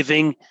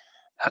giving,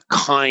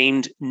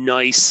 kind,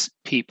 nice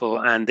people,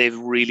 and they've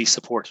really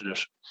supported it.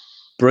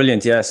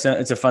 Brilliant. Yes,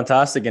 it's a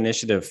fantastic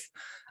initiative.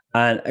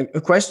 And a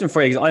question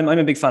for you, I'm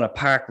a big fan of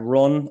Park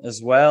Run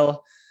as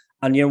well.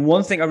 And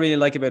one thing I really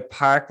like about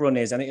Park Run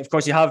is, and of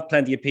course you have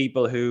plenty of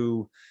people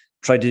who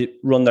try to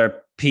run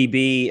their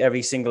PB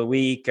every single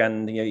week,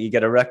 and you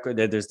get a record.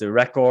 There's the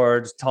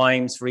record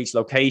times for each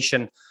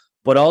location,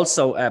 but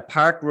also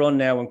Park Run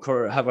now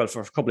for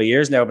a couple of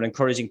years now been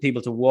encouraging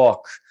people to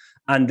walk,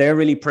 and they're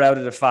really proud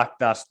of the fact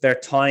that their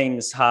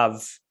times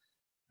have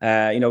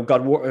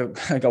got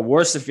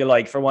worse, if you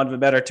like, for want of a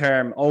better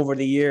term, over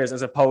the years,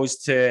 as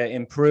opposed to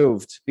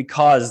improved,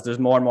 because there's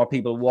more and more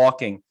people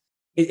walking.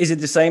 Is it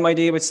the same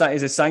idea with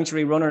is it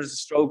Sanctuary Runners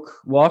stroke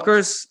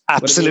walkers?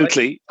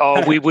 Absolutely.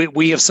 Oh,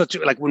 we have such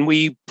when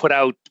we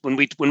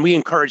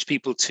encourage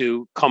people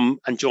to come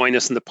and join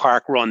us in the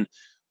Park Run,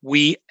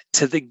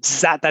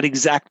 that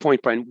exact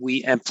point, Brian,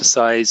 we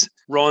emphasize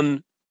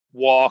run,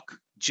 walk,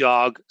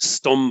 jog,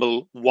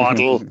 stumble,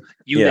 waddle,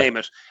 you name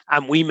it,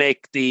 and we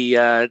make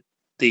the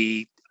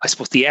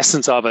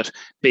essence of it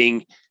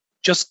being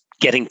just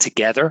getting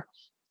together.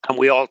 And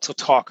we also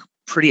talk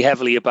pretty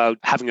heavily about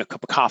having a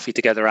cup of coffee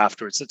together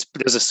afterwards.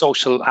 There's a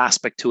social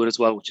aspect to it as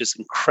well, which is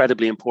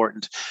incredibly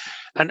important.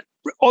 And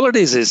all it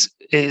is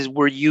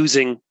we're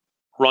using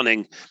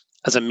running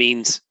as a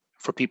means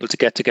for people to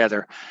get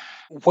together.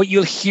 What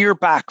you'll hear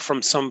back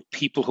from some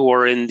people who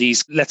are in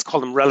these, let's call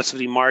them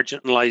relatively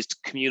marginalized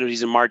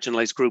communities and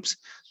marginalized groups,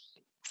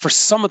 for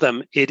some of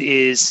them, it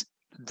is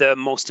the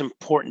most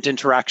important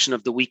interaction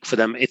of the week for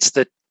them. It's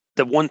the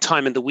one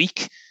time in the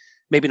week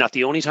maybe not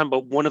the only time,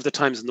 but one of the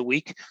times in the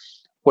week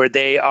where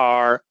they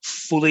are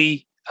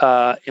fully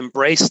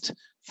embraced,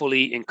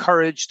 fully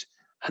encouraged,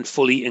 and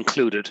fully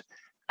included.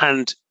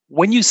 And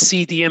when you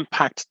see the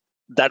impact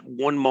that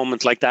one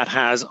moment like that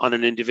has on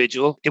an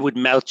individual, it would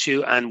melt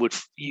you, and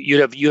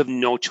you have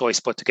no choice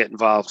but to get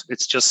involved.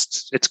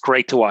 It's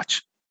great to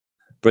watch.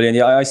 Brilliant.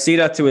 Yeah, I see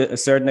that to a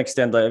certain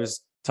extent. I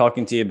was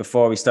talking to you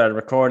before we started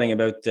recording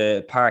about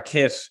the Park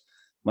Hit,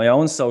 my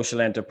own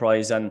social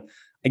enterprise, and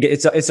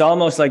it's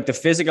almost like the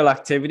physical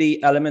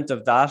activity element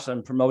of that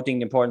and promoting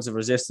the importance of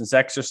resistance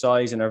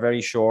exercise in our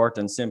very short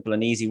and simple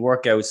and easy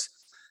workouts.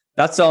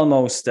 That's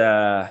almost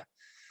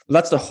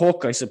that's the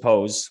hook, I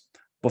suppose.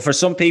 But for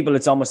some people,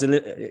 it's almost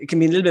it can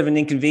be a little bit of an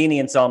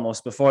inconvenience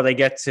almost before they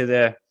get to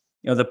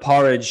the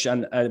porridge,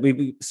 and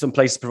we some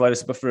places provide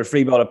us for a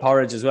free bowl of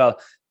porridge as well.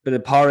 But the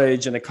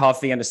porridge and the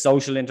coffee and the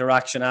social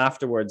interaction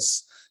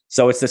afterwards.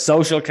 So it's the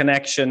social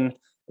connection,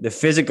 the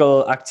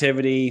physical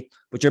activity,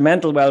 but your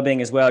mental well-being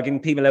as well,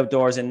 getting people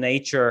outdoors in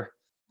nature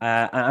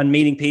and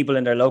meeting people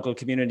in their local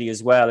community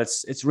as well.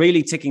 It's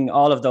really ticking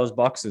all of those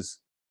boxes.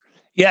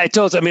 Yeah, it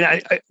does. I mean,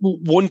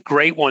 one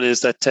great one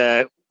is that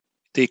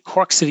the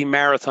Cork City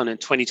Marathon in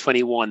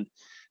 2021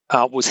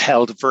 was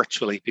held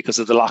virtually because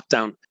of the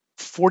lockdown.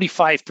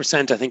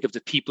 45%, I think, of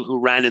the people who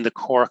ran in the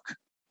Cork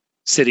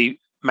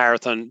City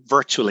Marathon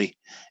virtually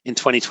in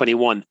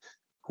 2021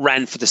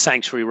 ran for the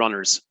Sanctuary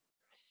Runners,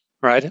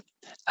 right?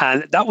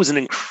 And that was an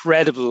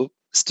incredible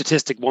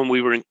statistic, one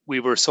we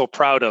were so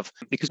proud of,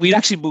 because we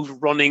actually moved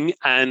running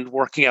and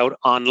working out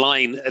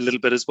online a little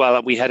bit as well.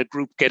 And we had a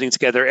group getting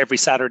together every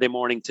Saturday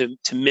morning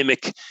to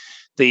mimic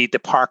the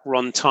park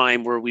run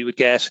time, where we would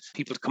get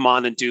people to come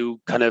on and do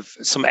kind of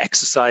some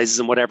exercises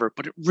and whatever.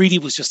 But it really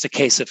was just a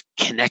case of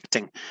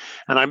connecting.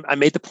 And I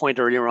made the point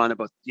earlier on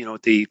about,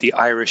 the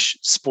Irish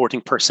sporting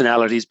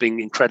personalities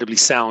being incredibly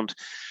sound.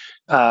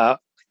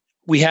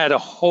 We had a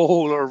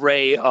whole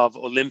array of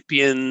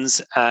Olympians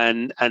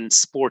and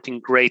sporting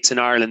greats in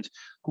Ireland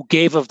who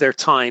gave of their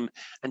time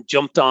and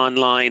jumped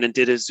online and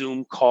did a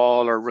Zoom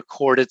call or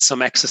recorded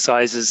some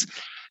exercises.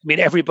 I mean,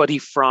 everybody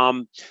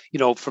from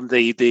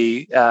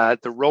the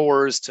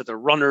rowers to the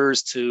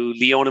runners to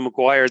Leona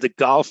Maguire, the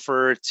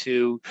golfer,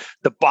 to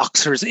the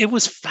boxers. It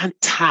was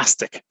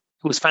fantastic.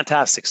 It was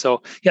fantastic.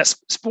 So yes,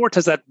 sport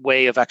has that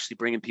way of actually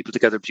bringing people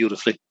together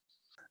beautifully.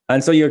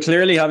 And so you're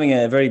clearly having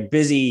a very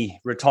busy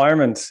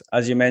retirement,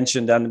 as you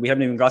mentioned, and we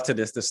haven't even got to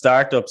the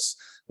startups.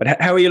 But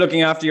how are you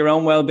looking after your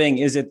own well-being?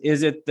 Is it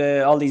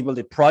all these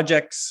the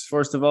projects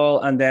first of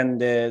all, and then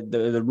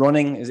the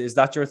running? Is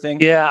that your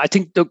thing? Yeah, I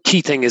think the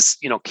key thing is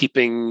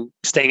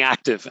staying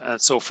active.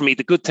 So for me,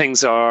 the good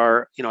things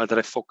are that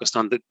I focused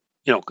on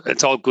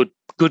it's all good,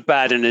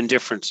 bad, and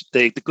indifferent.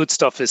 The good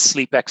stuff is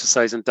sleep,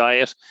 exercise, and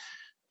diet.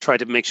 Try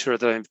to make sure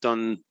that I've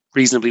done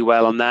reasonably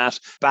well on that.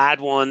 Bad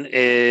one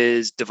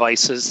is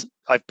devices.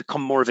 I've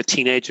become more of a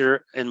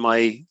teenager in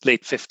my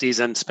late 50s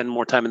and spend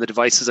more time in the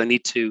devices. I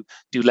need to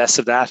do less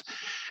of that.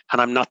 And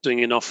I'm not doing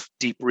enough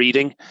deep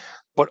reading.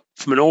 But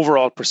from an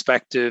overall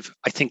perspective,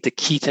 I think the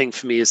key thing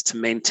for me is to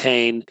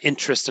maintain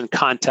interest and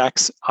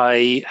contacts.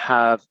 I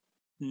have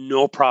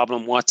no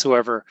problem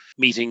whatsoever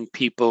meeting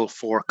people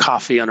for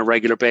coffee on a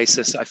regular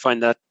basis. I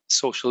find that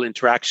social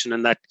interaction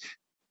and that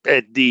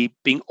the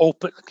being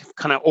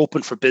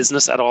open for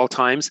business at all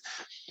times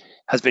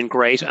has been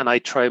great, and I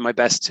try my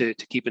best to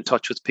keep in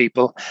touch with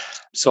people.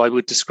 So I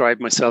would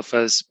describe myself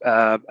as,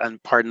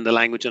 and pardon the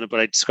language on it, but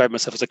I describe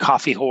myself as a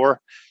coffee whore.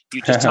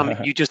 You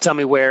just tell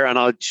me where, and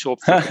I'll show up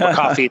for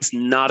coffee. It's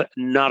not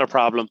a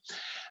problem.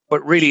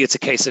 But really, it's a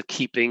case of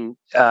keeping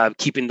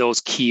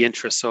those key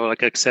interests. So,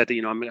 like I said,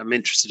 I'm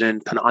interested in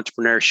kind of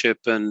entrepreneurship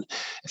and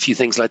a few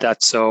things like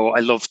that. So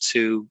I love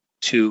to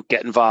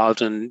get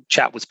involved and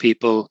chat with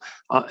people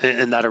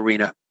in that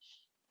arena.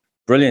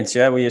 Brilliant.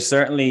 Yeah, well, you're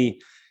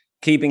certainly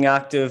keeping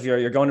active.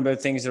 You're going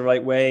about things the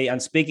right way.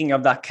 And speaking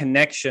of that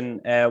connection,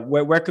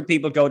 where could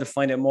people go to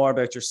find out more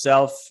about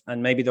yourself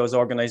and maybe those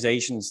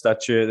organizations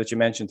that you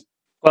mentioned?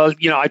 Well,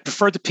 I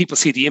prefer that people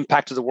see the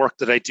impact of the work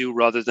that I do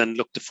rather than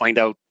look to find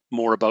out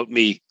more about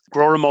me.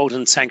 Grow Remote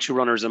and Sanctuary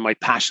Runners are my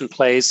passion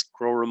plays,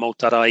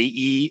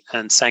 growremote.ie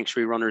and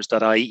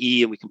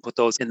sanctuaryrunners.ie, and we can put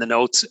those in the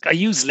notes. I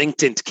use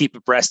LinkedIn to keep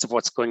abreast of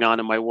what's going on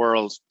in my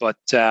world, but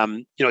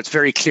it's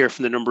very clear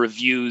from the number of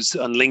views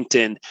on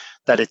LinkedIn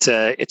that it's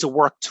a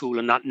work tool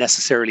and not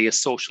necessarily a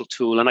social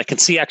tool. And I can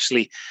see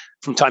actually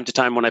from time to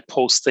time when I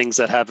post things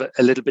that have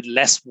a little bit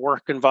less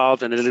work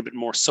involved and a little bit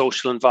more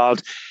social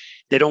involved,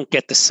 they don't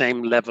get the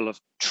same level of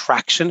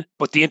traction.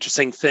 But the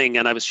interesting thing,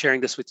 and I was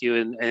sharing this with you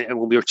and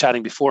when we were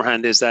chatting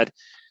beforehand, is that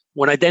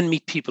when I then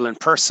meet people in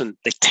person,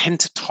 they tend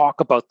to talk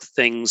about the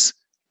things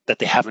that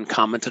they haven't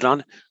commented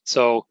on.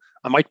 So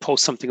I might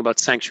post something about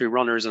Sanctuary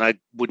Runners and I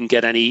wouldn't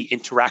get any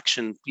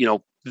interaction,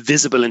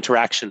 visible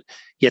interaction.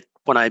 Yet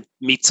when I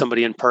meet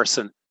somebody in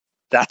person,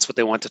 that's what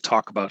they want to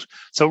talk about.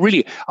 So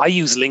really, I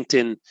use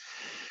LinkedIn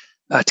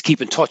to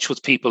keep in touch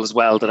with people as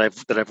well that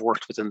I've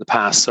worked with in the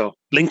past. So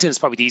LinkedIn is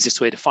probably the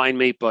easiest way to find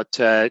me, but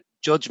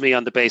judge me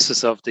on the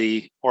basis of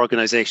the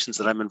organizations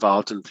that I'm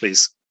involved in,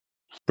 please.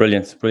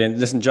 Brilliant.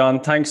 Listen, John,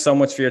 thanks so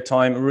much for your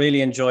time.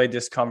 Really enjoyed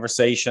this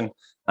conversation,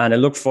 and I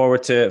look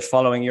forward to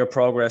following your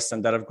progress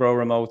and that of Grow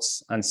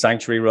Remotes and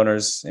Sanctuary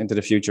Runners into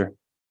the future.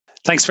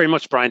 Thanks very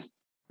much, Brian.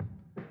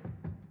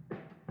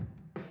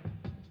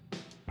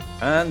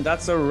 And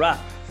that's a wrap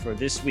for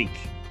this week.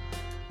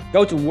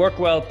 Go to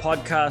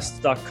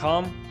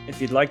workwellpodcast.com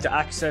if you'd like to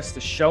access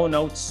the show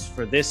notes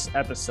for this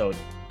episode.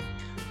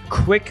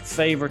 Quick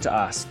favor to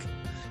ask.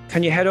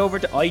 Can you head over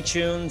to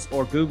iTunes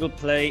or Google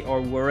Play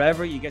or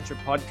wherever you get your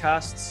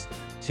podcasts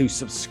to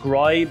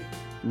subscribe,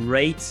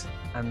 rate,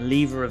 and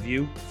leave a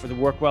review for the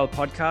Workwell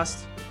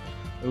podcast?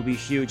 It will be a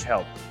huge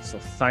help, so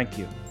thank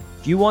you.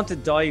 If you want to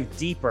dive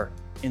deeper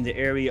in the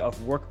area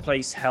of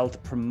workplace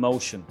health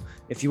promotion,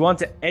 if you want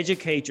to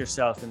educate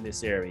yourself in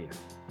this area,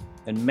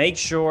 then make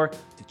sure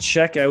to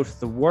check out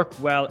the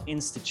Workwell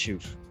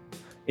Institute.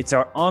 It's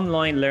our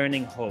online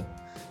learning hub.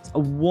 It's a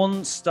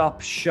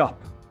one-stop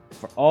shop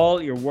for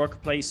all your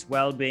workplace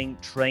well-being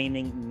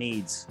training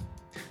needs.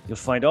 You'll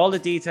find all the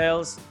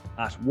details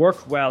at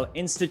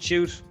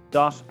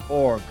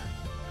workwellinstitute.org.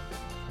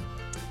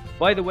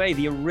 By the way,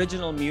 the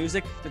original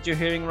music that you're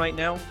hearing right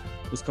now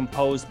was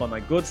composed by my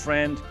good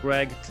friend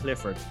Greg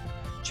Clifford.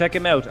 Check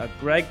him out at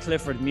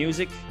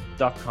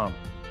gregcliffordmusic.com.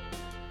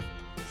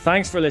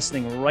 Thanks for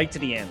listening right to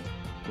the end.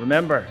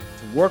 Remember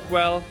to work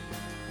well,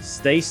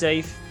 stay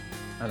safe,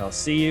 and I'll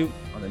see you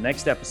on the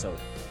next episode.